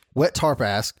anyways, Wet Tarp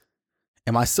asked,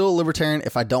 am I still a libertarian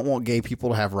if I don't want gay people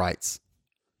to have rights?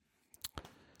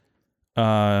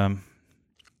 No.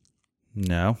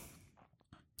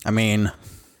 I mean,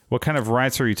 What kind of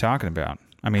rights are you talking about?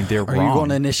 I mean, they're are wrong. you going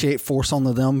to initiate force on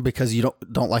them because you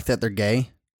don't like that they're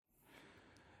gay?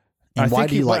 And why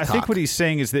do you like I think what he's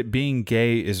saying is that being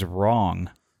gay is wrong.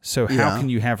 So how Yeah. can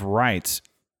you have rights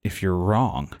if you're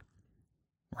wrong?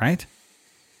 Right?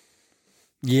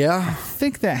 Yeah. I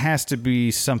think that has to be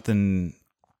something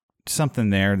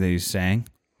there that he's saying.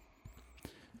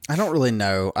 I don't really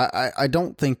know. I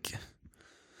don't think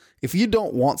if you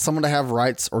don't want someone to have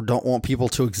rights or don't want people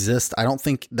to exist, I don't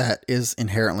think that is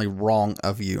inherently wrong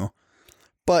of you.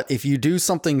 But if you do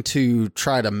something to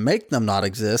try to make them not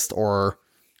exist or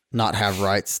not have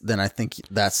rights, then I think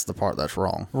that's the part that's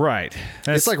wrong. Right.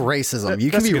 It's like racism.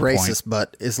 You can that's a be good point. racist,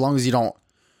 but as long as you don't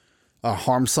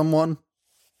harm someone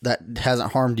that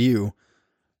hasn't harmed you,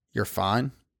 you're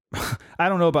fine. I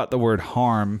don't know about the word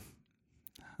harm.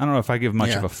 I don't know if I give much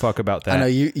Yeah. of a fuck about that. I know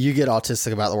you get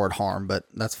autistic about the word harm, but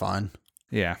that's fine.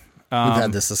 Yeah. We've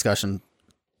had this discussion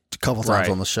a couple times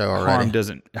on the show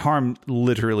already. Harm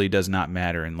literally does not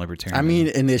matter in libertarianism. I mean,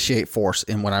 initiate force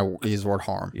in when I use the word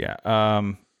harm. Yeah.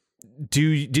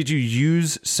 Did you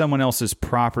use someone else's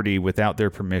property without their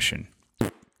permission?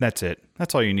 That's it.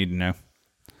 That's all you need to know.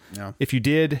 Yeah. If you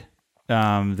did,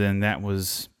 then that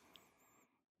was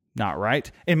not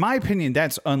right. In my opinion,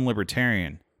 that's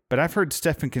unlibertarian. But I've heard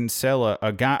Stephen Kinsella,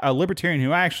 a libertarian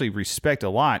who I actually respect a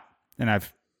lot, and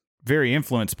I've very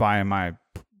influenced by in my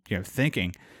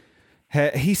thinking.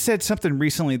 He said something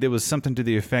recently that was something to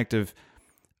the effect of,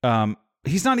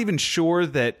 he's not even sure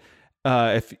that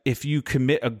if you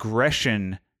commit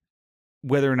aggression,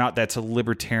 whether or not that's a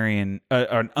libertarian,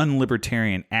 an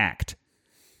unlibertarian act.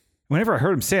 Whenever I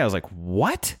heard him say it, I was like,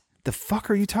 what the fuck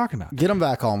are you talking about? Get him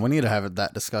back on. We need to have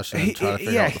that discussion and try to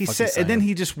figure out what the he fuck said, he's and then saying.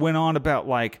 he just went on about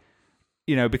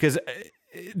because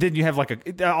then you have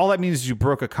all that means is you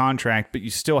broke a contract, but you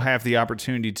still have the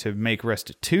opportunity to make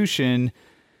restitution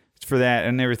for that,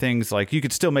 and everything's like you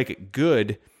could still make it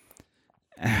good.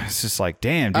 It's just like,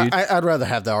 damn, dude. I'd rather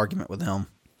have the argument with him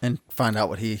and find out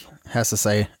what he has to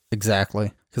say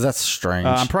exactly, because that's strange.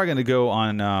 I'm probably going to go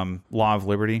on Law of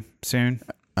Liberty soon,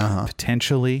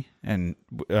 potentially, and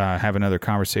have another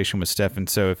conversation with Stefan.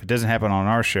 So if it doesn't happen on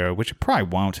our show, which it probably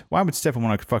won't, why would Stefan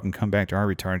want to fucking come back to our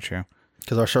retard show?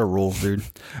 Because our show rules, dude.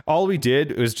 All we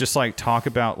did was just talk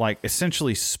about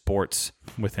essentially sports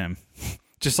with him.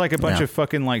 Just a bunch of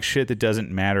fucking shit that doesn't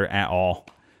matter at all.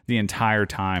 the entire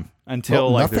time until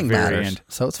Well, like the nothing very matters, end.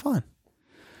 so it's fine.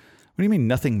 What do you mean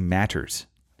nothing matters?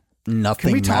 Nothing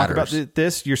Can we talk matters. about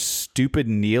this, your stupid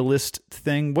nihilist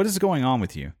thing? What is going on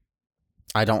with you?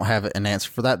 I don't have an answer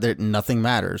for that. Nothing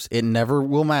matters. It never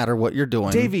will matter what you're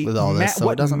doing Davey, with all this, so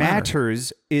what it doesn't matter.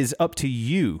 matters is up to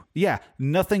you. Yeah,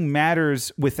 nothing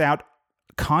matters without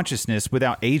consciousness,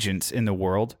 without agents in the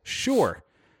world. Sure.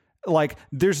 Like,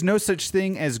 there's no such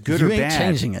thing as good You or ain't bad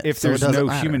changing it, if so it there's doesn't no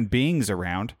matter. human beings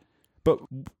around. But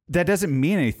that doesn't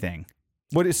mean anything.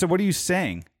 So what are you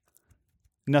saying?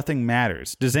 Nothing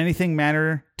matters. Does anything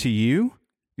matter to you?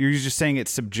 You're just saying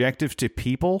it's subjective to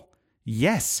people?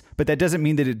 Yes, but that doesn't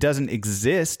mean that it doesn't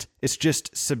exist. It's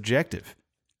just subjective.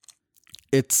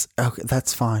 It's okay.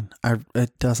 That's fine.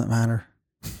 It doesn't matter.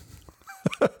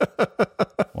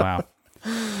 Wow.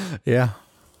 Yeah.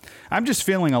 I'm just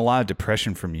feeling a lot of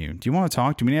depression from you. Do you want to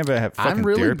talk? Do we have a fucking I'm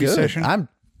really therapy good. session? I'm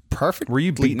perfect. Were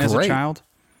you beaten as a great. child?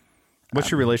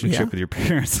 What's your relationship yeah. with your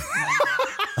parents?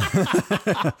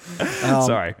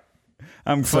 Sorry.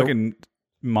 I'm fucking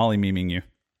Molly memeing you.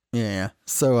 Yeah.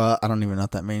 So I don't even know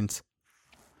what that means.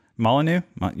 Molyneux?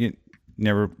 You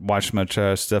never watched much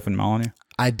stuff in Molyneux?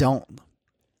 I don't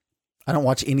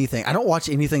watch anything. I don't watch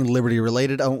anything liberty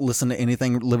related. I don't listen to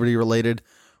anything liberty related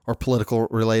or political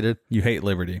related. You hate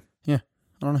liberty. Yeah.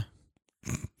 I don't know.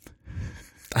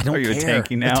 I don't Are you a care.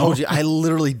 tanky now? I told you, I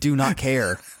literally do not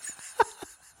care.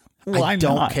 Why I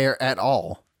don't not? care at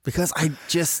all because I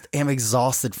just am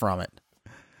exhausted from it.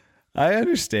 I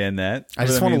understand that. I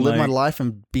just but want to mean, live my like, life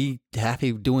and be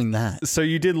happy doing that. So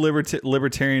you did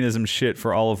libertarianism shit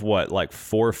for all of what, like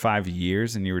 4 or 5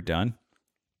 years, and you were done?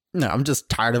 No, I'm just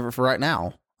tired of it for right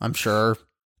now. I'm sure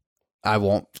I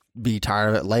won't be tired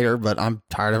of it later, but I'm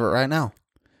tired of it right now.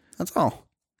 That's all.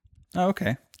 Oh,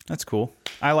 okay. That's cool.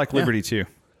 I like liberty too.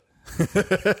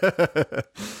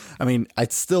 I mean,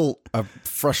 it's still a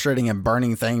frustrating and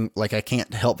burning thing. Like, I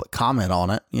can't help but comment on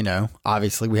it. You know,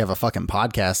 obviously, we have a fucking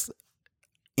podcast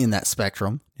in that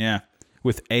spectrum. Yeah.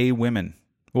 With A women.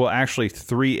 Well, actually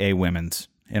 3 A women's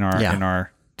in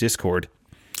our Discord.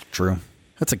 True.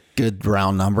 That's a good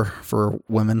round number for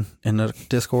women in the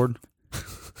Discord.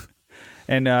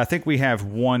 And I think we have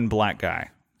 1 black guy.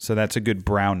 So that's a good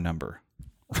brown number.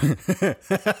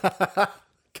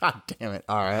 God damn it.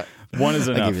 All right. 1 is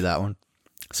I'll enough. give you that one.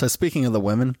 So speaking of the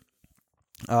women,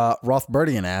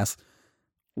 Rothbardian asks,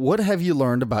 what have you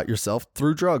learned about yourself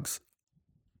through drugs?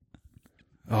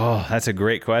 Oh, that's a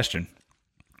great question.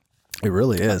 It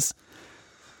really is.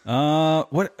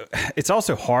 What? It's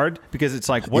also hard because it's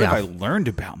like, what Yeah. have I learned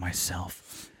about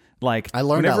myself? Like, I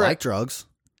learned I whenever like drugs.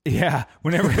 Yeah,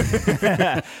 whenever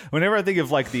I think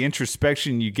of like the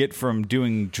introspection you get from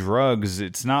doing drugs,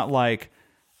 it's not like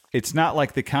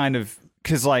the kind of,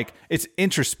 because like it's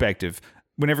introspective.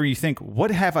 Whenever you think, what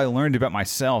have I learned about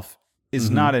myself, is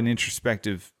not an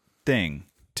introspective thing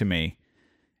to me.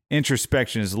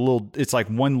 Introspection is it's like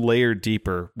 1 layer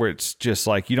deeper, where it's just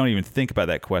like you don't even think about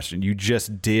that question. You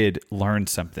just did learn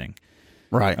something.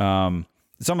 Right.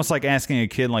 It's almost like asking a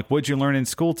kid, like, what'd you learn in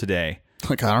school today?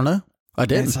 Like, I don't know. I And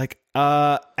didn't. it's like,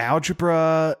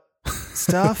 algebra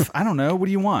stuff. I don't know. What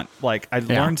do you want? Like, I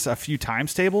learned a few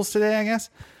times tables today, I guess.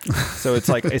 So it's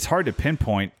like, it's hard to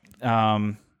pinpoint.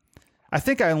 I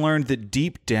think I learned that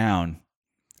deep down,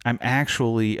 I'm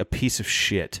actually a piece of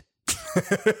shit,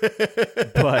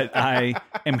 but I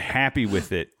am happy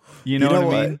with it. You know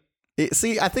what I mean?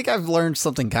 See, I think I've learned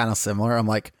something kind of similar. I'm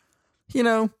like, you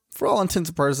know, for all intents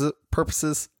and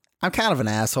purposes, I'm kind of an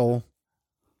asshole,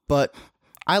 but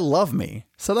I love me,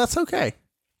 so that's okay.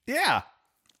 Yeah.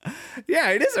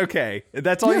 Yeah, it is okay.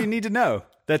 That's all you need to know.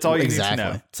 That's all you need to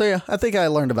know. So yeah, I think I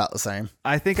learned about the same.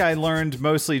 I think I learned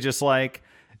mostly just like,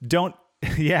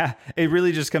 yeah, it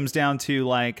really just comes down to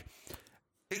like,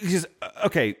 because,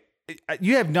 okay,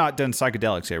 you have not done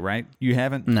psychedelics yet, right? You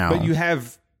haven't? No. But you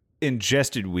have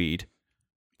ingested weed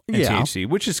and Yeah. THC,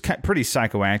 which is pretty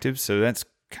psychoactive. So that's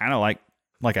kind of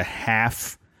like a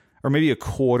half or maybe a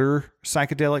quarter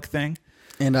psychedelic thing.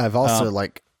 And I've also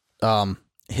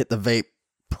hit the vape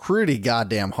pretty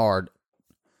goddamn hard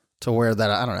to where that,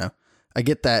 I don't know, I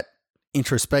get that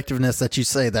introspectiveness that you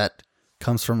say that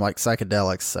comes from like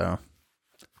psychedelics. So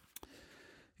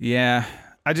Yeah.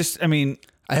 I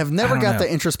have never got the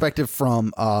introspective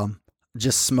from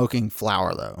just smoking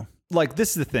flower though. Like, this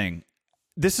is the thing.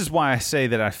 This is why I say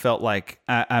that I felt like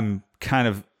I'm kind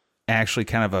of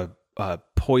a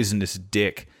poisonous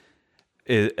dick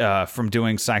from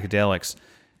doing psychedelics.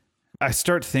 I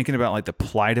start thinking about like the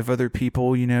plight of other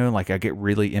people, you know, like I get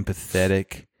really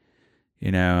empathetic,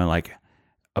 you know, like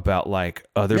about like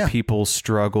other people's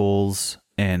struggles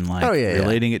and like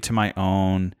relating it to my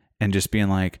own and just being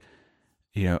like,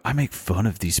 I make fun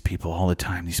of these people all the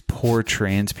time, these poor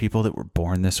trans people that were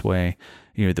born this way,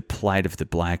 the plight of the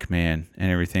black man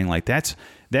and everything. Like that's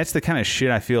the kind of shit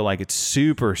I feel like it's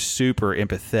super, super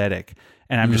empathetic.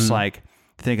 And I'm just like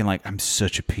thinking like, I'm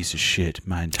such a piece of shit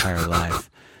my entire life.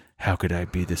 How could I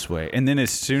be this way? And then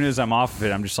as soon as I'm off of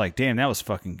it, I'm just like, damn, that was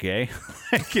fucking gay.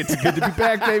 It's good to be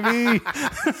back, baby.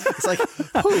 It's like,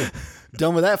 whew,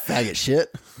 done with that faggot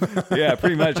shit. Yeah,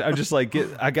 pretty much. I'm just like,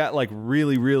 I got like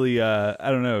really, really,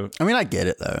 I don't know. I mean, I get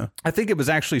it though. I think it was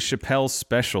actually Chappelle's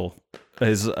special,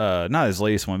 not his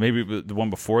latest one, maybe the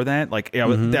one before that. Like,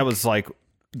 that was like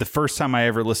the first time I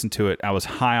ever listened to it. I was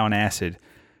high on acid,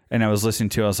 and I was listening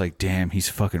to it. I was like, damn, he's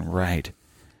fucking right.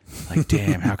 Like,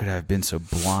 damn, how could I have been so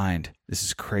blind? This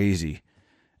is crazy.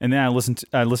 And then I listened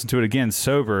to it again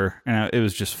sober, and it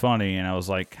was just funny. And I was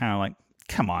like, kind of like,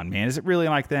 come on, man, is it really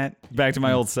like that? Back to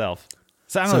my old self.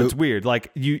 So I don't know. It's weird.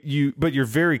 Like but you're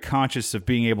very conscious of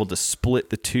being able to split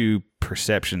the two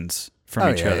perceptions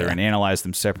from each other and analyze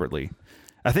them separately.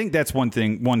 I think that's one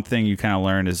thing you kind of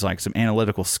learn is like some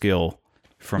analytical skill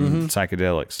from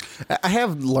psychedelics. I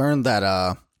have learned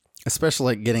that,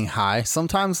 especially like getting high,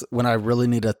 sometimes when I really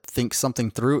need to think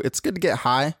something through, it's good to get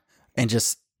high and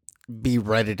just be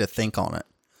ready to think on it.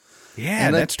 Yeah,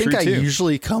 and that's true I think too. I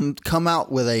usually come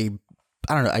out with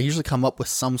I usually come up with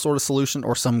some sort of solution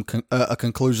or some a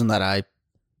conclusion that I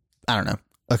don't know,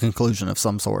 a conclusion of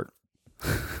some sort.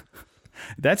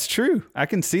 That's true. I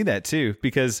can see that too,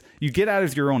 because you get out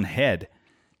of your own head.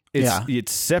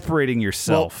 It's separating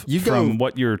yourself from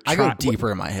what you're trying. I go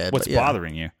deeper in my head. What's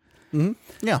bothering you? Mm-hmm.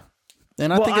 Yeah.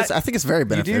 And I think it's very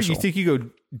beneficial. You think you go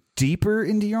deeper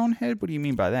into your own head? What do you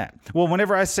mean by that? Well,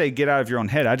 whenever I say get out of your own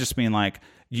head, I just mean like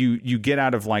you get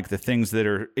out of like the things that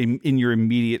are in your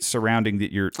immediate surrounding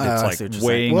that it's like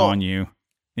weighing on you.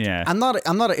 Yeah. I'm not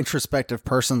an introspective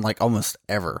person like almost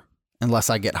ever, unless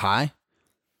I get high.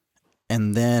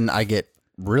 And then I get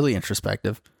really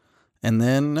introspective. And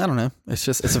then I don't know. It's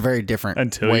a very different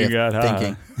until way you of got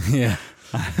thinking. High. Yeah.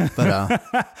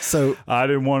 But so I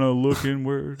didn't want to look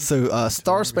inward. So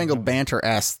Star Spangled Banter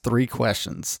asked 3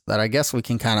 questions that I guess we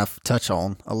can kind of touch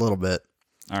on a little bit.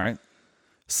 All right.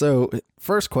 So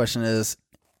first question is,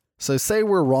 so say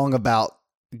we're wrong about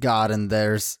God and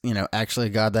there's, actually a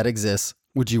God that exists.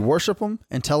 Would you worship him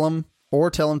and tell him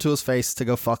to his face to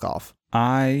go fuck off?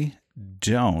 I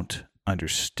don't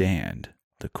understand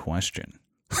the question.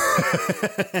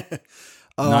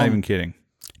 Not even kidding.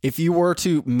 If you were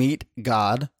to meet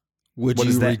God, would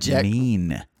you reject? What does that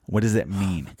mean? What does that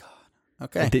mean? Oh my God.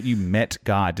 Okay. That you met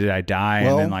God. Did I die?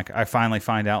 And then like I finally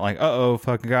find out like,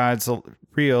 fucking God's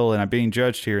real and I'm being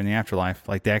judged here in the afterlife.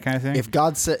 Like that kind of thing.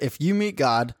 If you meet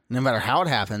God, no matter how it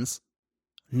happens,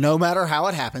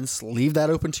 leave that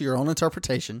open to your own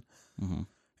interpretation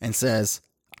and says,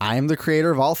 I am the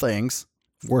creator of all things.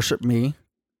 Worship me.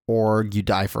 Or you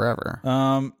die forever.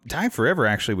 Die forever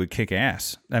actually would kick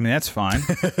ass. I mean, that's fine.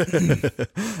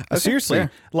 Seriously,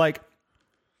 fair. Like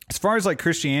as far as like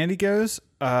Christianity goes,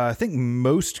 I think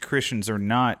most Christians are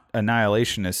not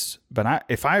annihilationists. But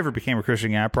if I ever became a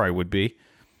Christian, I probably would be.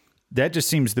 That just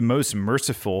seems the most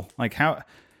merciful. Like how?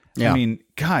 Yeah. I mean,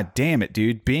 God damn it,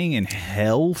 dude! Being in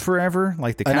hell forever,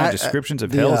 like the kind of descriptions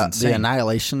of hell is insane. The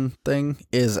annihilation thing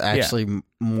is actually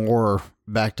more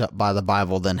backed up by the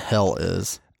Bible than hell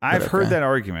is. I've heard that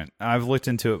argument. I've looked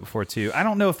into it before too. I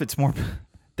don't know if it's more.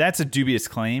 That's a dubious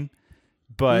claim,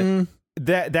 but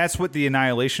that's what the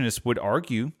annihilationists would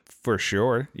argue for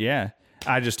sure. Yeah,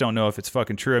 I just don't know if it's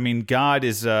fucking true. I mean, God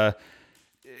is God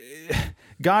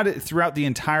throughout the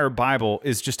entire Bible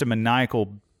is just a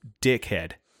maniacal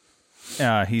dickhead.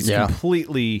 He's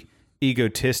completely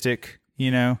egotistic.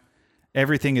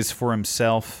 Everything is for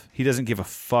himself. He doesn't give a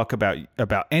fuck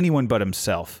about anyone but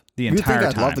himself the entire time.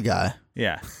 I'd love the guy.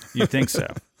 Yeah, you think so.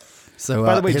 So,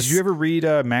 by the way, did you ever read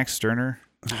Max Stirner?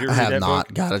 Did you ever read that not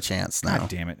book? Got a chance. No. God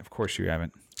damn it! Of course you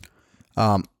haven't.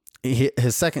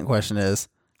 His second question is: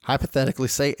 hypothetically,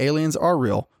 say aliens are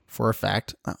real for a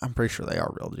fact. I'm pretty sure they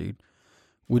are real, dude.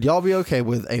 Would y'all be okay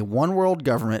with a one world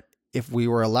government if we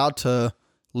were allowed to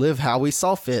live how we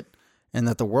saw fit, and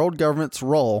that the world government's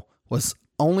role was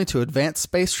only to advance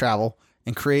space travel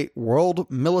and create world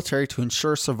military to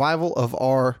ensure survival of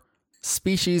our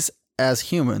species as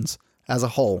humans as a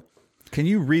whole? Can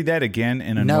you read that again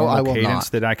in a normal cadence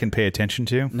that I can pay attention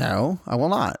to? No, I will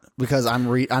not, because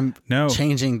I'm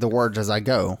changing the words as I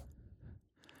go.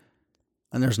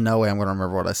 And there's no way I'm going to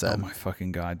remember what I said. Oh my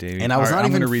fucking God, Davey. And I was not even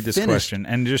I'm going to read this question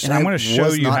and I'm going to show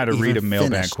you how to read a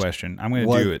mailbag question. I'm going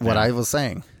to do it. What I was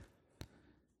saying.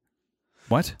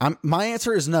 What? My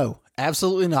answer is no.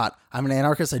 Absolutely not. I'm an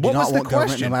anarchist. I do not want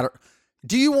government no matter.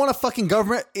 Do you want a fucking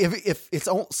government if its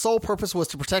sole purpose was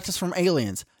to protect us from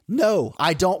aliens? No,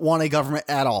 I don't want a government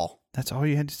at all. That's all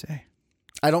you had to say.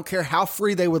 I don't care how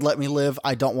free they would let me live.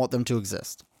 I don't want them to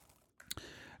exist.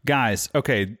 Guys,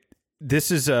 okay, this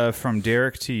is from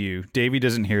Derek to you. Davey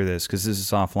doesn't hear this because this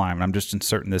is offline, and I'm just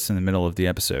inserting this in the middle of the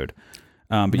episode.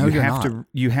 But no,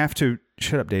 you have to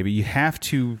shut up, Davey. You have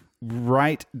to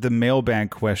write the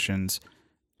mailbag questions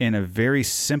in a very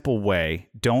simple way.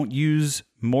 Don't use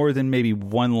more than maybe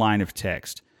one line of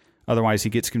text. Otherwise, he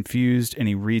gets confused and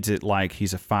he reads it like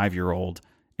he's a 5-year-old.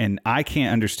 And I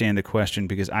can't understand the question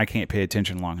because I can't pay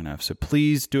attention long enough. So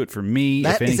please do it for me.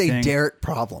 That if is anything. a Derek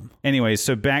problem. Anyway,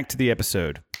 so back to the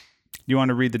episode. You want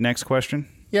to read the next question?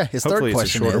 Yeah, his Hopefully third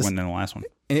question it's a shorter is, one than the last one.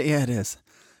 Yeah, it is.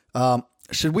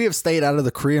 Should we have stayed out of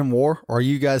the Korean War, or are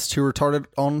you guys too retarded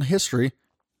on history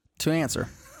to answer?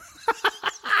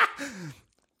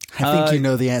 I think you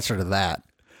know the answer to that.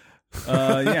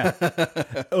 Yeah.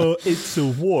 It's a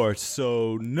war,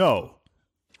 so no.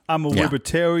 I'm a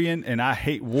libertarian and I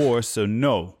hate war, so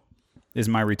no, is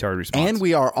my retarded response. And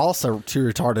we are also too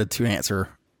retarded to answer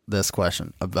this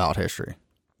question about history.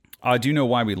 I do know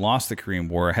why we lost the Korean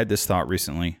War. I had this thought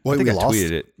recently. Wait, I think we I lost?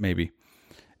 tweeted it, maybe.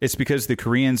 It's because the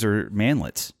Koreans are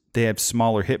manlets. They have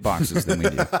smaller hitboxes than we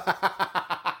do.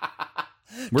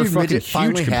 We're Dude, fucking Midget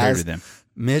huge compared to them.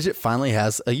 Midget finally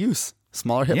has a use.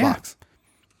 Smaller hitbox.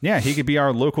 Yeah, he could be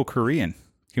our local Korean.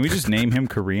 Can we just name him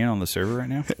Korean on the server right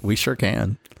now? We sure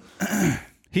can.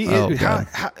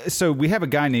 So we have a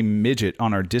guy named Midget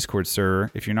on our Discord server.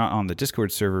 If you're not on the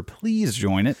Discord server, please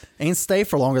join it. And stay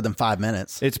for longer than 5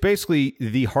 minutes. It's basically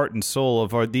the heart and soul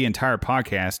of the entire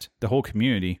podcast, the whole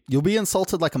community. You'll be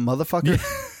insulted like a motherfucker,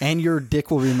 and your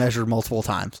dick will be measured multiple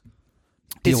times.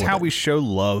 It's how we show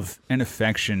love and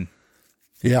affection.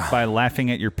 Yeah. By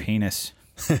laughing at your penis.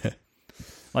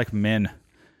 Like men.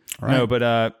 Right. No,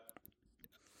 but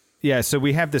yeah, so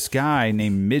we have this guy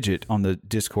named Midget on the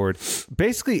Discord.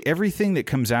 Basically, everything that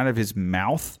comes out of his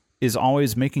mouth is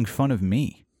always making fun of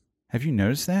me. Have you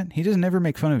noticed that? He doesn't ever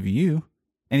make fun of you.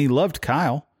 And he loved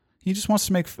Kyle. He just wants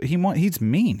to make... He's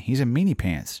mean. He's a meanie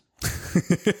pants.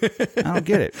 I don't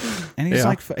get it. And he's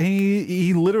like...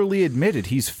 He literally admitted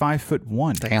he's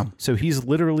 5'1". Damn. So he's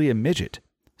literally a midget.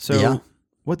 So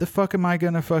what the fuck am I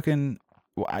going to fucking...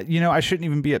 I shouldn't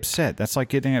even be upset. That's like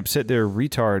getting upset that a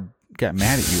retard got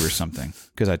mad at you or something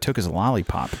because I took his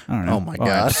lollipop. I don't know. Oh my God.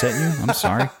 I upset you? I'm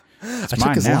sorry. It's I mine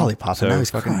took his now, lollipop so and now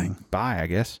he's fucking crying. Bye, I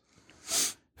guess.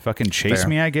 Fucking chase Fair.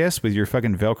 me, I guess, with your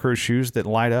fucking Velcro shoes that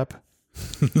light up.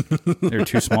 They're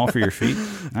too small for your feet.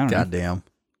 I don't know. Goddamn.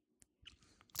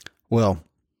 Well,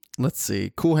 let's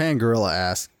see. Cool Hand Gorilla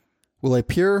asks, will a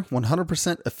pure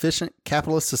 100% efficient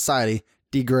capitalist society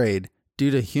degrade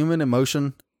due to human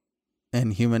emotion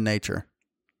and human nature?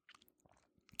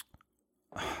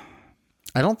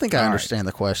 I don't think I understand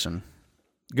the question.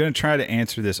 I'm going to try to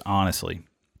answer this honestly.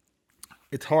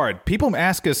 It's hard. People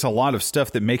ask us a lot of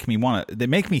stuff that make me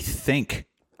think.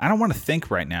 I don't want to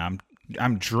think right now.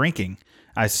 I'm drinking.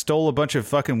 I stole a bunch of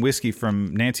fucking whiskey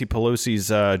from Nancy Pelosi's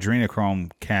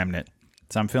adrenochrome cabinet.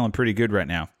 So I'm feeling pretty good right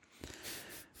now.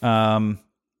 I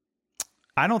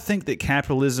don't think that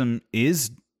capitalism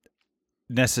is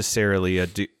necessarily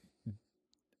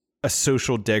a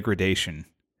social degradation.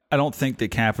 I don't think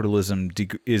that capitalism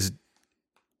is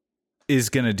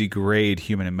going to degrade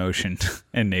human emotion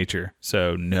and nature.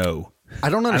 So no. I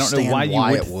don't understand know why you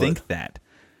would it think that.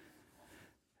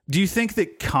 Do you think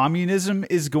that communism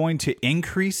is going to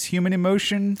increase human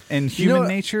emotion and human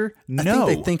nature? No. I think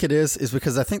they think it is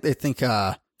because I think they think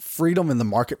freedom in the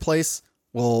marketplace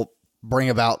will bring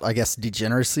about, I guess,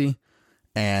 degeneracy.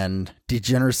 And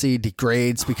degeneracy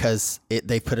degrades because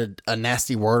they put a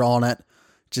nasty word on it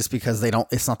just because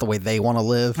it's not the way they want to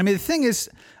live. I mean, the thing is,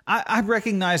 I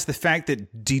recognize the fact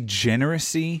that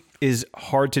degeneracy is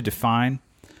hard to define.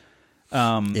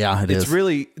 Yeah, it is.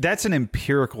 Really, that's an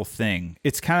empirical thing.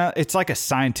 It's like a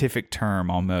scientific term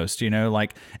almost,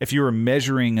 like if you were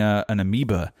measuring an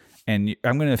amoeba and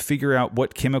I'm going to figure out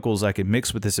what chemicals I can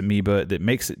mix with this amoeba that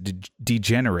makes it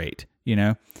degenerate,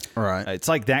 Right. It's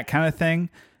like that kind of thing.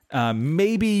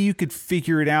 Maybe you could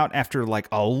figure it out after like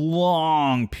a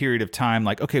long period of time.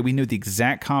 Like, okay, we know the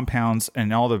exact compounds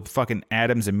and all the fucking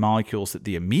atoms and molecules that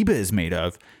the amoeba is made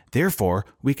of. Therefore,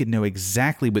 we could know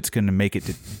exactly what's going to make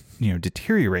it,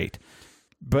 deteriorate.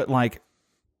 But like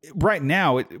right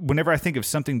now, whenever I think of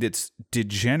something that's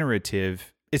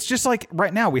degenerative, it's just like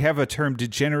right now we have a term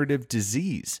degenerative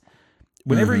disease.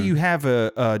 Whenever you have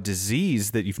a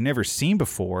disease that you've never seen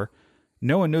before,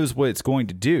 no one knows what it's going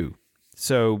to do.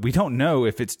 So we don't know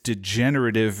if it's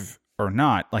degenerative or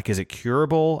not? Like, is it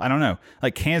curable? I don't know.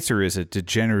 Like, cancer is a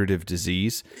degenerative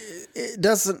disease. It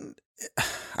doesn't.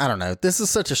 I don't know. This is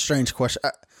such a strange question.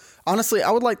 Honestly,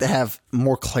 I would like to have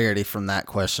more clarity from that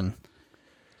question.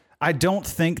 I don't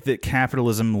think that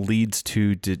capitalism leads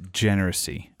to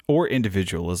degeneracy or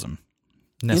individualism.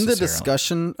 In the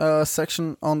discussion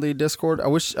section on the Discord, I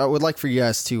would like for you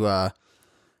guys to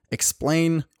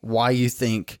explain why you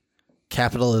think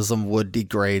capitalism would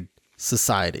degrade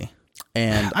society.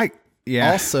 And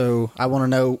also, I want to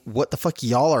know what the fuck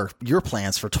your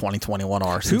plans for 2021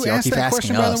 are. Since y'all keep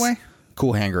asking us. By the way?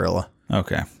 Cool Hand Gorilla.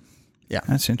 Okay. Yeah.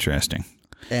 That's interesting.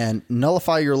 And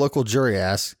Nullify Your Local Jury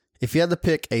asks, if you had to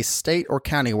pick a state or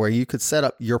county where you could set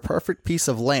up your perfect piece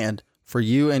of land for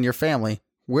you and your family,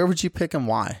 where would you pick and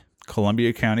why?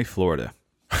 Columbia County, Florida.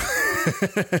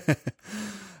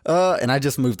 And I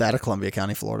just moved out of Columbia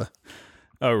County, Florida.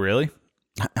 Oh, really?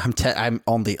 I'm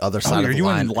on the other side of the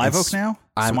line. Are you in Live Oak now?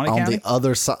 I'm Suwannee on County? the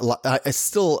other side. It's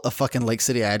still a fucking Lake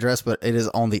City address, but it is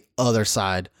on the other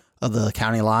side of the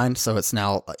county line, so it's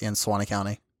now in Suwannee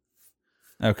County.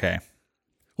 Okay.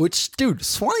 Which, dude,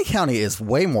 Suwannee County is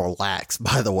way more lax,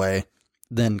 by the way,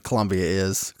 than Columbia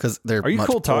is, because they're Are you much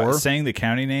cool saying the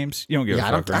county names? You don't give a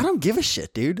fuck, right? I don't give a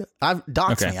shit, dude.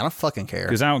 Dox me. I don't fucking care.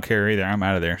 Because I don't care either. I'm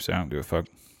out of there, so I don't give a fuck.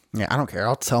 Yeah, I don't care.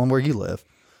 I'll tell them where you live.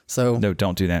 So no,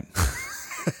 don't do that.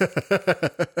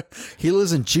 He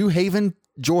lives in Jew Haven,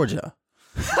 Georgia.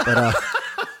 But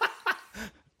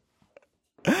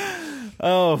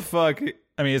oh fuck!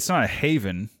 I mean, it's not a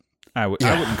haven. I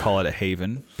wouldn't call it a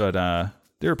haven, but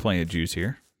there are plenty of Jews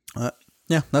here.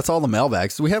 Yeah, that's all the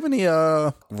mailbags. Do we have any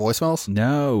voicemails?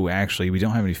 No, actually, we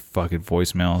don't have any fucking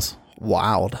voicemails.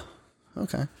 Wild.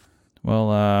 Okay.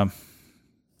 Well,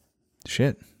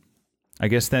 shit. I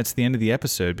guess that's the end of the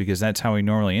episode because that's how we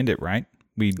normally end it, right?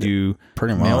 We do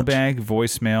pretty much mailbag,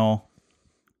 voicemail,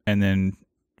 and then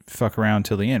fuck around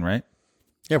till the end, right?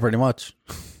 Yeah, pretty much.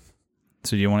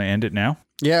 So do you want to end it now?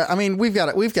 Yeah, I mean we've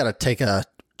got to take a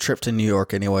trip to New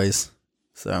York anyways.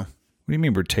 So what do you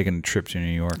mean we're taking a trip to New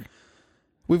York?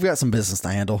 We've got some business to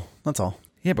handle. That's all.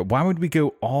 Yeah, but why would we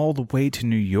go all the way to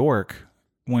New York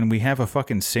when we have a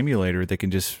fucking simulator that can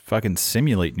just fucking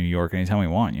simulate New York anytime we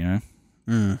want, you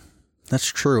know? That's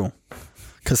true.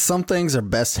 Because some things are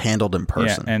best handled in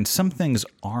person. Yeah, and some things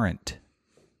aren't.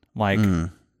 Like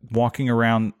walking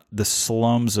around the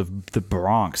slums of the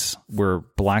Bronx where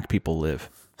black people live.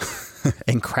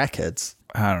 And crackheads.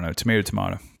 I don't know.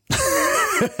 Tomato.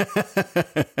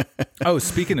 Oh,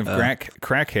 speaking of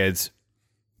crackheads,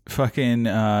 fucking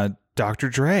Dr.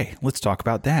 Dre. Let's talk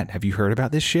about that. Have you heard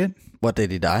about this shit? What, did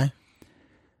he die?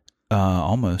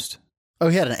 Almost. Oh,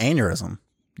 he had an aneurysm.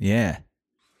 Yeah.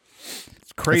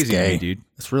 It's crazy to me, dude.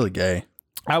 It's really gay.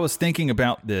 I was thinking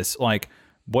about this. Like,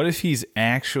 what if he's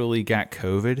actually got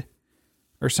COVID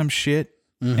or some shit?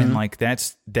 And like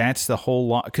that's the whole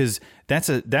lot, because that's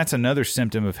another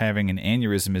symptom of having an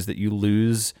aneurysm is that you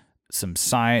lose some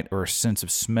sight or a sense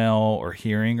of smell or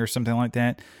hearing or something like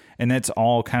that. And that's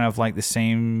all kind of like the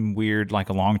same weird, like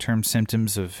long-term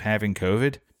symptoms of having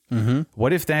COVID. Mm-hmm.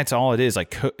 What if that's all it is? Like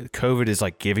COVID is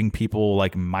like giving people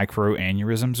like micro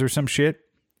aneurysms or some shit.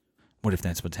 What if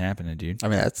that's what's happening, dude? I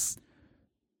mean, that's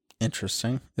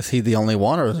interesting. Is he the only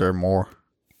one or is there more?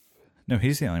 No,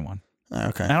 he's the only one.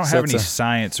 Okay. I don't have any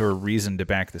science or reason to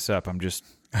back this up. I'm just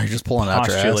pulling out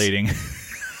your ass. Postulating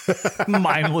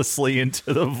mindlessly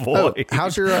into the void. Oh,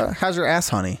 how's your ass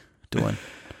honey doing?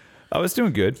 Oh, it's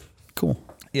doing good. Cool.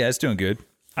 Yeah, it's doing good.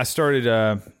 I started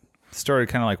kind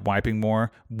of like wiping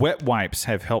more. Wet wipes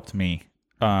have helped me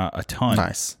a ton.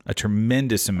 Nice. A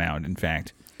tremendous amount, in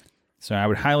fact. So I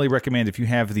would highly recommend if you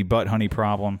have the butt honey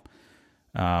problem,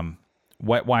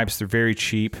 wet wipes, they're very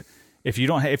cheap. If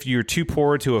you're too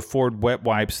poor to afford wet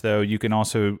wipes, though, you can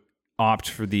also opt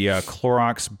for the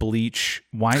Clorox bleach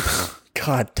wipes.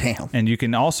 God damn. And you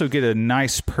can also get a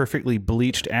nice, perfectly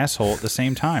bleached asshole at the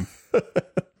same time.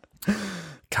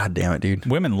 God damn it, dude.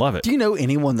 Women love it. Do you know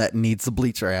anyone that needs to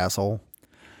bleach their asshole?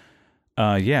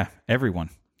 Yeah, everyone.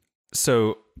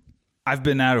 So I've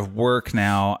been out of work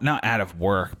now. Not out of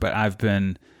work, but I've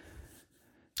been...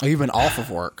 Oh, you've been off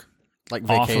of work? Like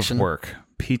vacation? Off of work.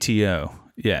 PTO.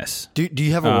 Yes. Do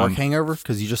you have a work hangover?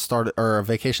 Because you just started, or a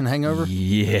vacation hangover?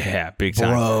 Yeah, big time.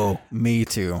 Bro, me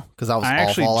too. Because I was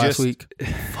off all last week.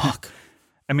 Fuck.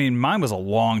 I mean, mine was a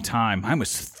long time. Mine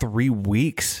was 3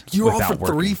 weeks. You were off for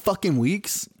 3 fucking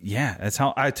weeks? Yeah, that's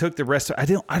how I took the rest. I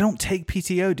don't take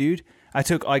PTO, dude. I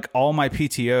took like all my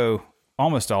PTO,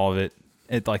 almost all of it,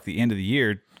 at like the end of the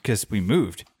year because we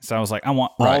moved. So I was like, I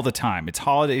want all the time. It's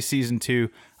holiday season too.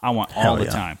 I want all the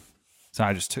time. So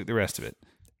I just took the rest of it.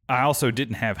 I also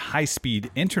didn't have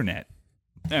high-speed internet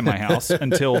at my house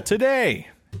until today.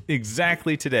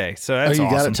 Exactly today. So that's you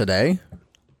awesome. got it today?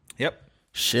 Yep.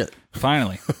 Shit.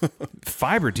 Finally.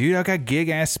 Fiber, dude. I got gig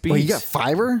ass speeds. Wait, you got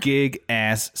fiber? Gig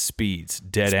ass speeds.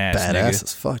 Dead ass. Badass nigga.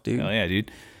 as fuck, dude. Hell yeah,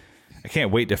 dude. I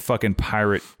can't wait to fucking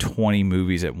pirate 20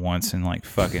 movies at once in like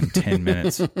fucking 10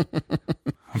 minutes.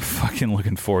 I'm fucking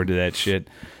looking forward to that shit.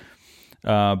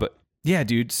 But yeah,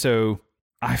 dude. So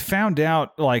I found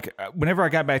out, like, whenever I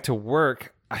got back to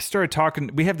work, I started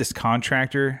talking. We have this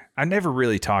contractor. I never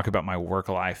really talk about my work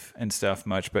life and stuff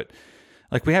much, but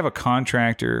like, we have a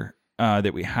contractor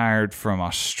that we hired from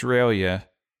Australia,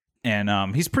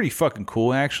 and he's pretty fucking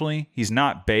cool, actually. He's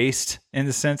not based in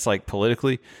the sense, like,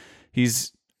 politically.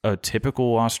 He's a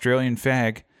typical Australian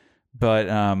fag,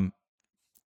 but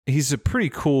he's a pretty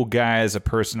cool guy as a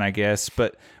person, I guess.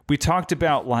 But we talked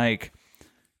about, like,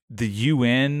 the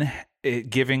UN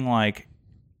giving, like,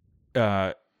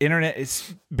 internet.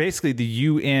 It's basically the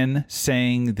UN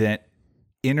saying that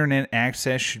internet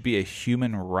access should be a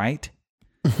human right.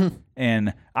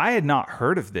 And I had not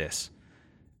heard of this.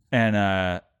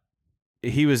 And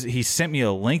he sent me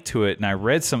a link to it, and I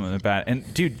read something about it.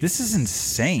 And dude, this is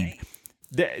insane.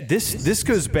 This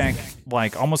goes back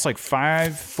like almost like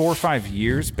 4 or 5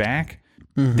 years back.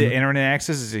 Mm-hmm. The internet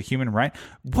access is a human right.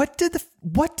 What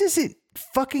does it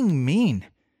fucking mean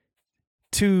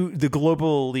to the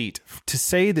global elite to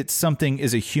say that something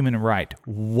is a human right?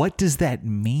 What does that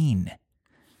mean?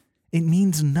 It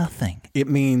means nothing. It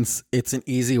means it's an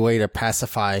easy way to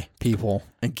pacify people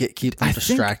and keep them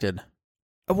distracted.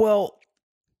 Well,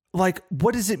 like,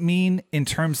 what does it mean in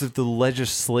terms of the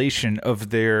legislation of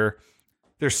their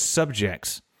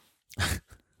subjects?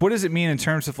 What does it mean in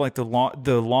terms of like the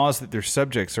laws that their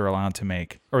subjects are allowed to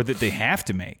make or that they have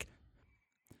to make?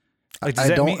 Like, does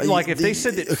that mean, like, if they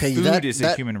said that food is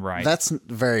a human right? That's a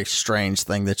very strange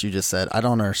thing that you just said. I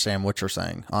don't understand what you're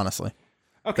saying, honestly.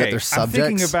 Okay, I'm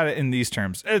thinking about it in these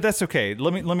terms. That's okay.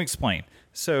 Let me explain.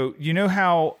 So, you know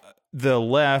how the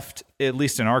left, at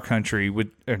least in our country,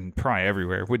 would, and probably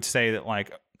everywhere, would say that,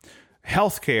 like,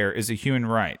 healthcare is a human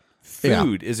right.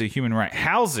 Food is a human right.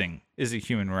 Housing is a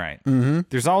human right. Mm-hmm.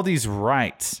 There's all these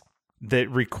rights that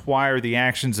require the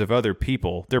actions of other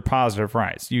people. They're positive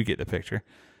rights. You get the picture.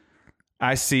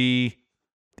 I see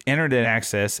internet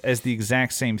access as the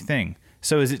exact same thing.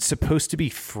 So is it supposed to be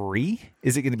free?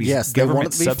 Is it going to be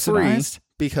government subsidized?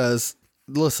 Because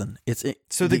listen, it's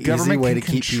so the government can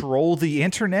control the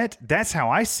internet. That's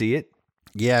how I see it.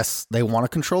 Yes, they want to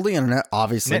control the internet,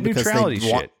 obviously, net because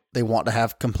neutrality they want to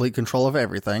have complete control of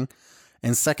everything.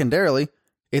 And secondarily,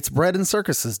 it's bread and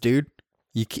circuses, dude.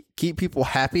 You keep people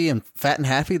happy and fat and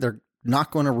happy. They're not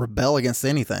going to rebel against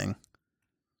anything.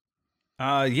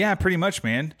 Yeah, pretty much,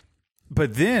 man.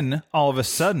 But then all of a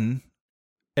sudden,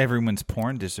 everyone's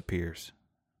porn disappears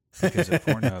because of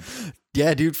Pornhub.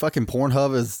 Yeah, dude, fucking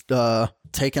Pornhub is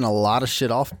taking a lot of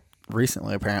shit off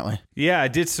recently, apparently. Yeah, I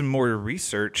did some more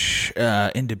research,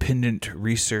 independent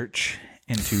research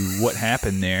into what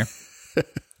happened there.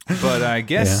 But I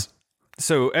guess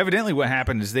so. Evidently, what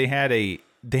happened is they had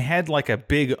like a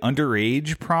big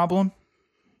underage problem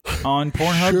on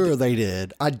Pornhub. Sure, they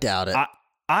did. I doubt it.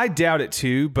 I doubt it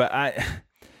too, but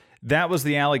that was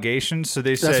the allegation. So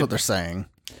they said that's what they're saying.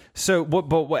 So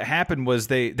what happened was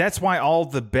that's why all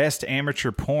the best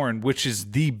amateur porn, which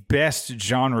is the best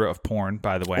genre of porn,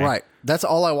 by the way. Right. That's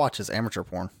all I watch is amateur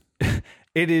porn.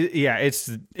 It is, yeah,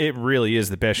 it really is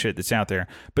the best shit that's out there.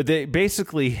 But they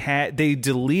basically they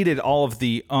deleted all of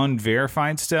the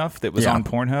unverified stuff that was on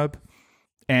Pornhub.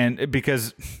 And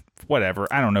because whatever,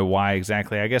 I don't know why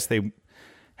exactly. I guess they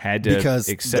had to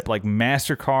accept like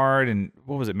MasterCard and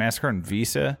what was it? MasterCard and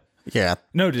Visa? Yeah.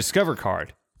 No, Discover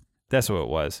Card. That's what it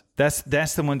was. That's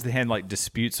the ones they had like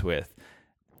disputes with.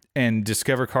 And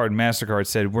Discover Card and MasterCard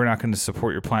said, we're not going to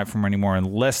support your platform anymore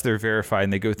unless they're verified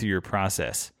and they go through your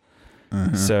process.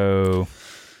 Mm-hmm. So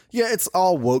yeah, it's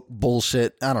all woke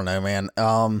bullshit. I don't know, man.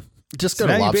 Just go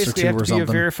to now LobsterTube you basically have to or something.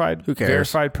 Be a verified, who cares?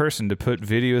 Verified person to put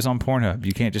videos on Pornhub.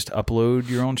 You can't just upload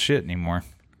your own shit anymore.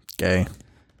 Gay.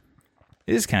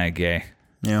 It is kind of gay.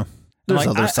 Yeah. There's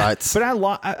other sites. But I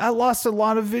lost a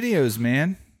lot of videos,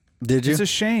 man. Did you? It's a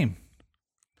shame.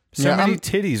 So many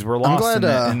titties were lost I'm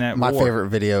glad, in that my war. favorite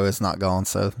video is not gone,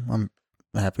 so I'm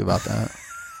happy about that.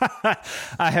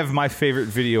 I have my favorite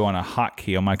video on a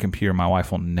hotkey on my computer my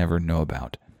wife will never know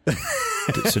about.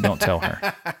 So don't tell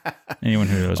her. Anyone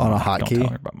who knows on my a hotkey, hotkey? Don't tell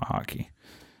her about my hotkey.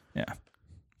 Yeah.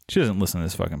 She doesn't listen to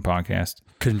this fucking podcast.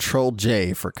 Control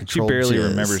J for control. She barely jizz.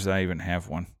 remembers that I even have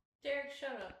one. Derek,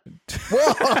 shut up.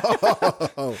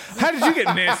 Whoa! How did you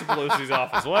get Nancy Pelosi's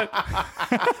office? What?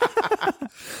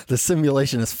 The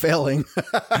simulation is failing.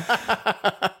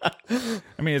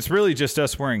 I mean, it's really just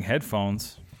us wearing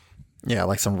headphones Yeah,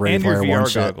 like some and your Ravewire VR one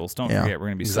shit. goggles. Don't Yeah. forget, we're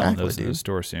going to be selling those in the dude.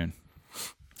 store soon.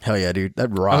 Hell yeah, dude.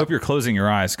 That'd I rock. hope you're closing your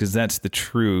eyes because that's the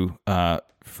true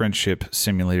friendship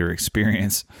simulator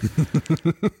experience.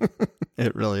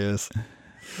 It really is.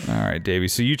 All right, Davey.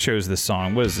 So you chose this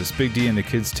song. What is this? Big D and the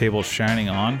Kids Table Shining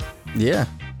On? Yeah.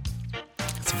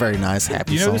 It's a very nice,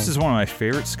 happy You know, song. this is one of my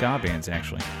favorite ska bands,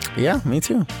 actually. Yeah, me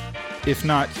too. If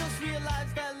not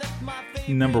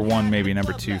number one, maybe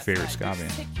number two favorite ska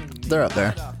band. They're up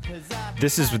there.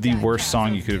 This is the worst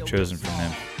song you could have chosen from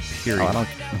them. Period. Oh, I don't.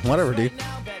 Whatever, dude.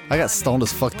 I got stoned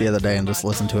as fuck the other day and just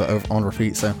listened to it on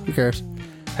repeat, so who cares?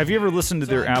 Have you ever listened to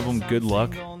their album Good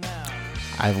Luck?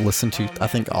 I've listened to, I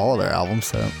think, all of their albums,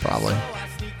 so probably.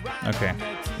 Okay.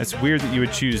 It's weird that you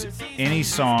would choose any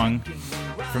song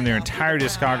from their entire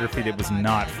discography that was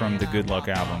not from the Good Luck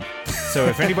album. So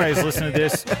if anybody's listening to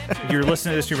this, if you're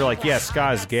listening to this, you're like, yeah,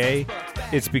 ska is gay.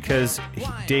 It's because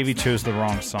Davey chose the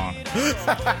wrong song.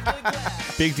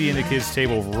 Big D and the Kids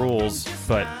Table rules,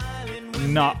 but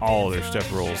not all of their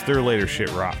stuff rules. Their later shit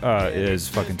is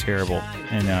fucking terrible,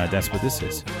 and that's what this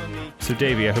is. So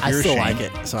Davey, I hope I you're still ashamed.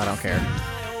 like it, so I don't care.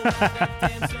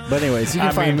 But anyways, you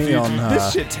can find me dude, on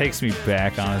this shit takes me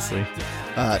back, honestly.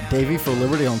 Davey for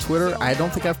Liberty on Twitter. I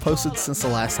don't think I've posted since the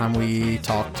last time we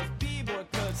talked.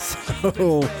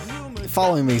 So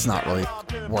following me is not really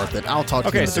worth it. I'll talk to you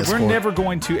Okay, in the so Discord. we're never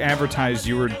going to advertise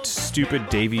your stupid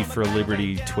Davey for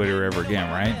Liberty Twitter ever again,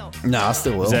 right? No, I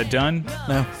still will. Is that done?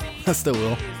 No, I still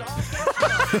will.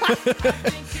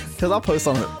 Because I'll post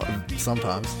on it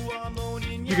sometimes.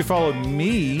 You can follow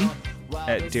me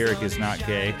at Derek is not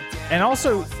gay, and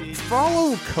also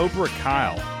follow Cobra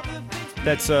Kyle.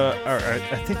 That's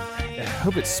I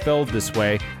hope it's spelled this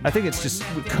way. I think it's just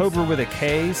Cobra with a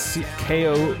K,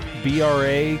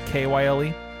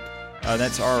 KOBRAKYLE.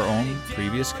 That's our own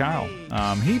previous Kyle.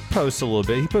 He posts a little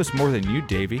bit. He posts more than you,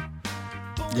 Davey.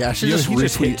 Yeah, I should He just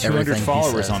just hit retweet 200 everything he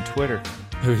followers says. on Twitter.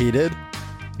 Who he did?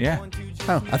 Yeah,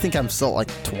 Oh, I think I'm still at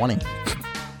like 20.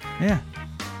 yeah.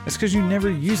 It's because you never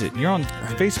use it. You're on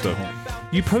Facebook.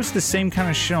 You post the same kind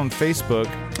of shit on Facebook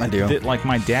I do. that like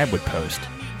my dad would post.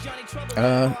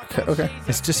 Okay.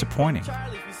 It's disappointing.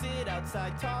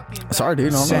 Sorry,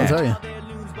 dude. I don't know what to tell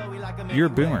you. You're a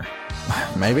boomer.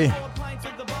 Maybe.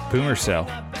 Boomer cell.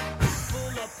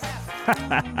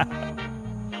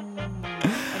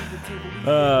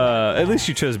 At least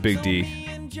you chose Big D.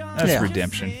 That's Yeah.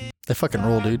 redemption. They fucking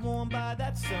rule, dude.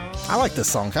 I like this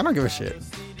song. I don't give a shit.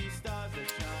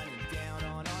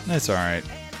 That's all right.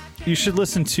 You should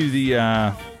listen to the.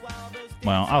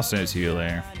 Well, I'll send it to you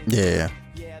later. Yeah.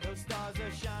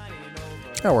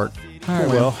 That worked. All right.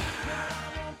 Well,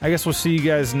 I guess we'll see you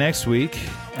guys next week.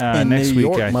 In Next New week,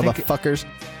 York, I think. motherfuckers.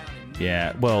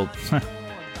 Yeah. Well,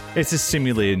 it's a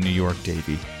simulated New York,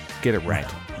 Davey. Get it right.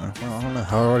 Well, I don't know.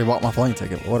 I already bought my plane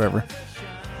ticket. Whatever.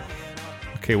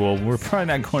 Okay. Well, we're probably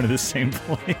not going to the same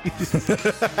place.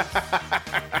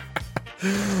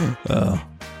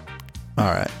 All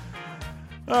right.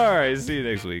 All right. See you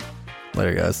next week.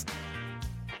 Later, guys.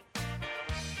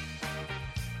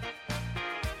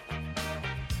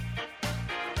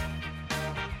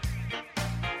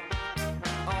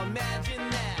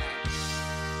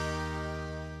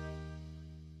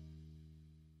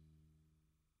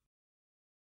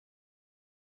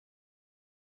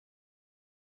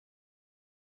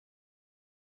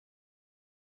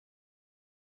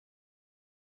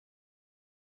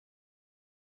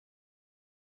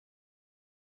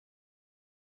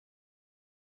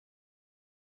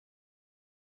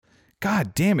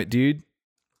 God damn it, dude.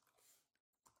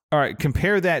 All right,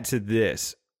 compare that to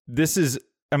this. This is,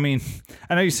 I mean,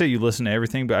 I know you say you listen to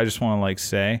everything, but I just want to like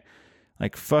say,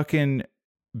 like fucking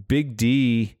Big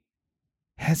D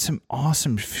had some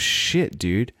awesome shit,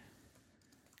 dude.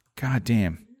 God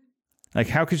damn. Like,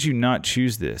 how could you not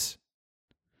choose this?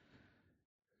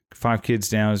 5 Kids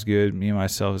Down is good. Me and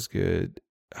Myself is good.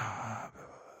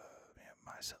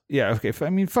 Yeah, okay. I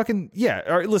mean, fucking, yeah.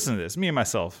 All right, listen to this. Me and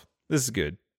Myself. This is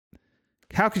good.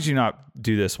 How could you not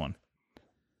do this one?